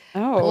think.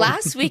 Oh.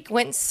 Last week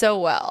went so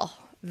well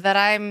that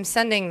I'm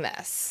sending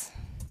this.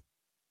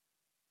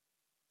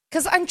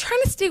 Because I'm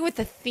trying to stay with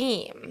the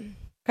theme.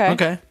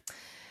 Okay.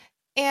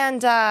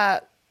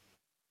 And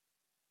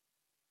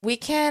we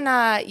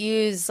can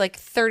use like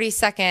 30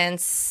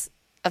 seconds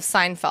of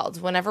Seinfeld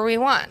whenever we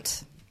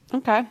want.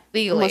 Okay.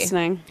 Legally. I'm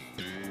listening.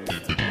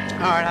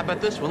 All right, how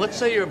about this one? Let's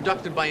say you're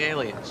abducted by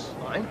aliens.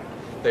 Fine.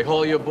 They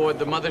haul you aboard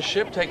the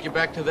mothership, take you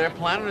back to their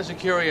planet as a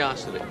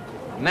curiosity.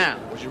 Now,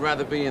 would you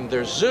rather be in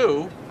their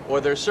zoo or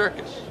their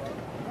circus?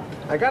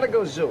 I gotta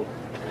go zoo.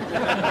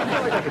 I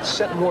feel like I could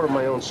set more of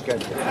my own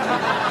schedule.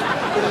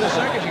 But in the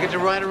circus, you get to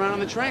ride around on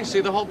the train,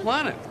 see the whole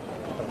planet.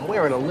 I'm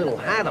wearing a little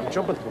hat. I'm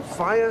jumping through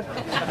fire.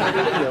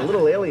 Their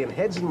little alien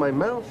heads in my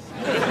mouth.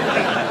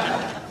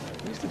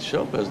 At least it's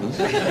show business.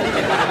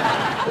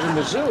 But in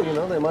the zoo,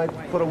 they might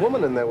put a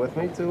woman in there with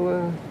me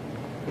to,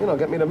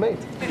 get me to mate.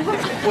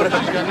 What if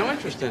she's got no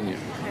interest in you?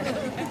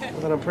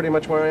 Well, then I'm pretty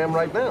much where I am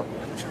right now.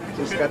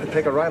 Just got to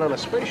take a ride on a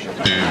spaceship.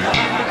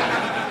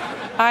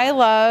 I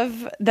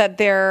love that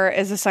there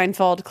is a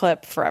Seinfeld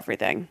clip for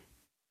everything.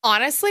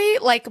 Honestly,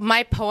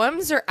 my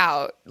poems are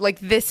out.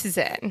 This is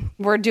in.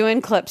 We're doing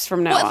clips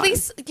from now on. Well, at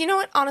least, you know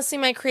what? Honestly,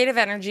 my creative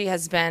energy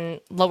has been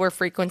lower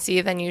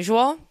frequency than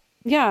usual.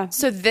 Yeah.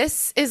 So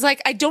this is I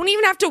don't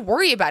even have to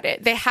worry about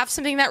it. They have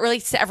something that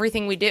relates to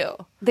everything we do.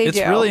 It's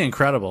really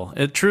incredible.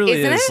 It truly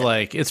Isn't is.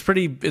 it?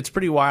 It's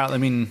pretty wild. I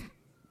mean,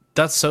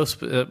 that's so,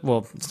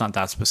 it's not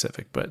that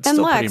specific, but it's and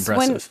still Lex,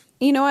 pretty impressive.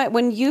 You know what?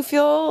 When you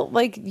feel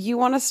like you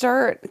want to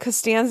start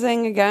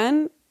Costanzing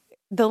again,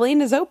 the lane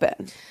is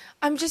open.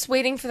 I'm just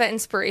waiting for that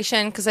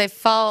inspiration because I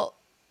felt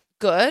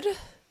good.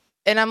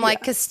 And I'm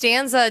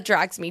Costanza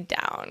drags me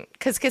down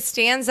because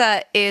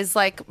Costanza is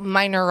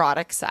my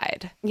neurotic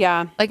side.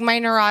 Yeah. My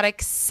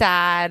neurotic,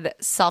 sad,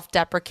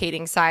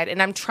 self-deprecating side.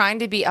 And I'm trying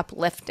to be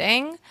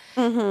uplifting.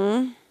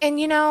 Mm-hmm.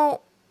 And,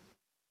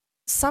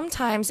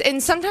 sometimes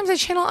I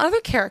channel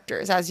other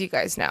characters, as you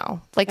guys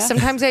know. Yes.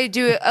 Sometimes I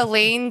do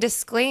Elaine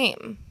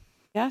disclaim.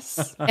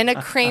 Yes. And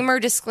a Kramer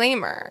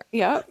disclaimer.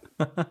 Yep.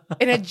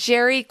 And a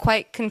Jerry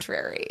quite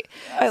contrary.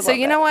 So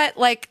you know what?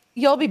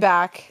 You'll be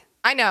back.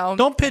 I know.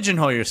 Don't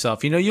pigeonhole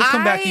yourself. You'll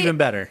come back even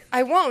better.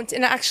 I won't.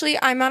 And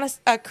actually, I'm on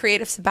a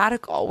creative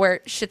sabbatical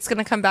where shit's going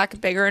to come back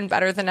bigger and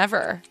better than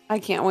ever. I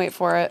can't wait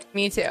for it.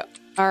 Me too.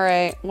 All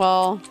right.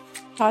 Well,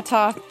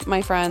 ta-ta,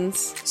 my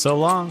friends. So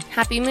long.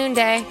 Happy Moon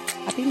Day.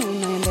 Happy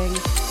Moon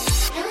Landing.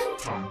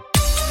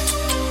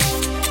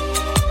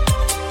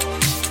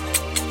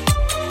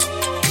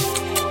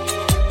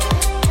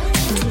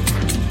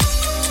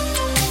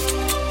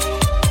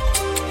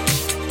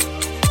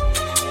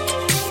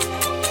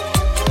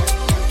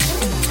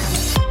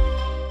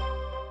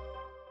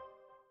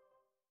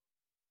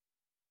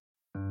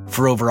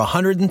 For over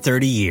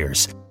 130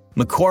 years,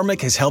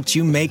 McCormick has helped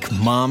you make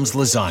Mom's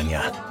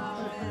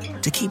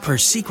lasagna. To keep her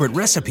secret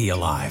recipe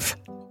alive.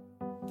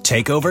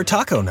 Take over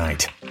taco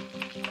night.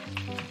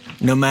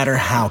 No matter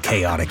how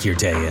chaotic your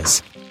day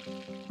is.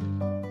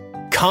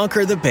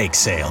 Conquer the bake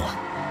sale,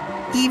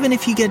 even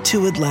if you get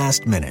to it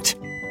last minute.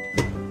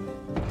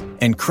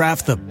 And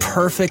craft the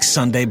perfect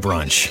Sunday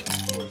brunch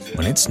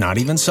when it's not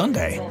even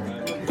Sunday.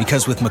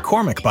 Because with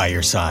McCormick by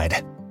your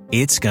side,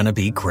 it's gonna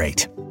be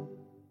great.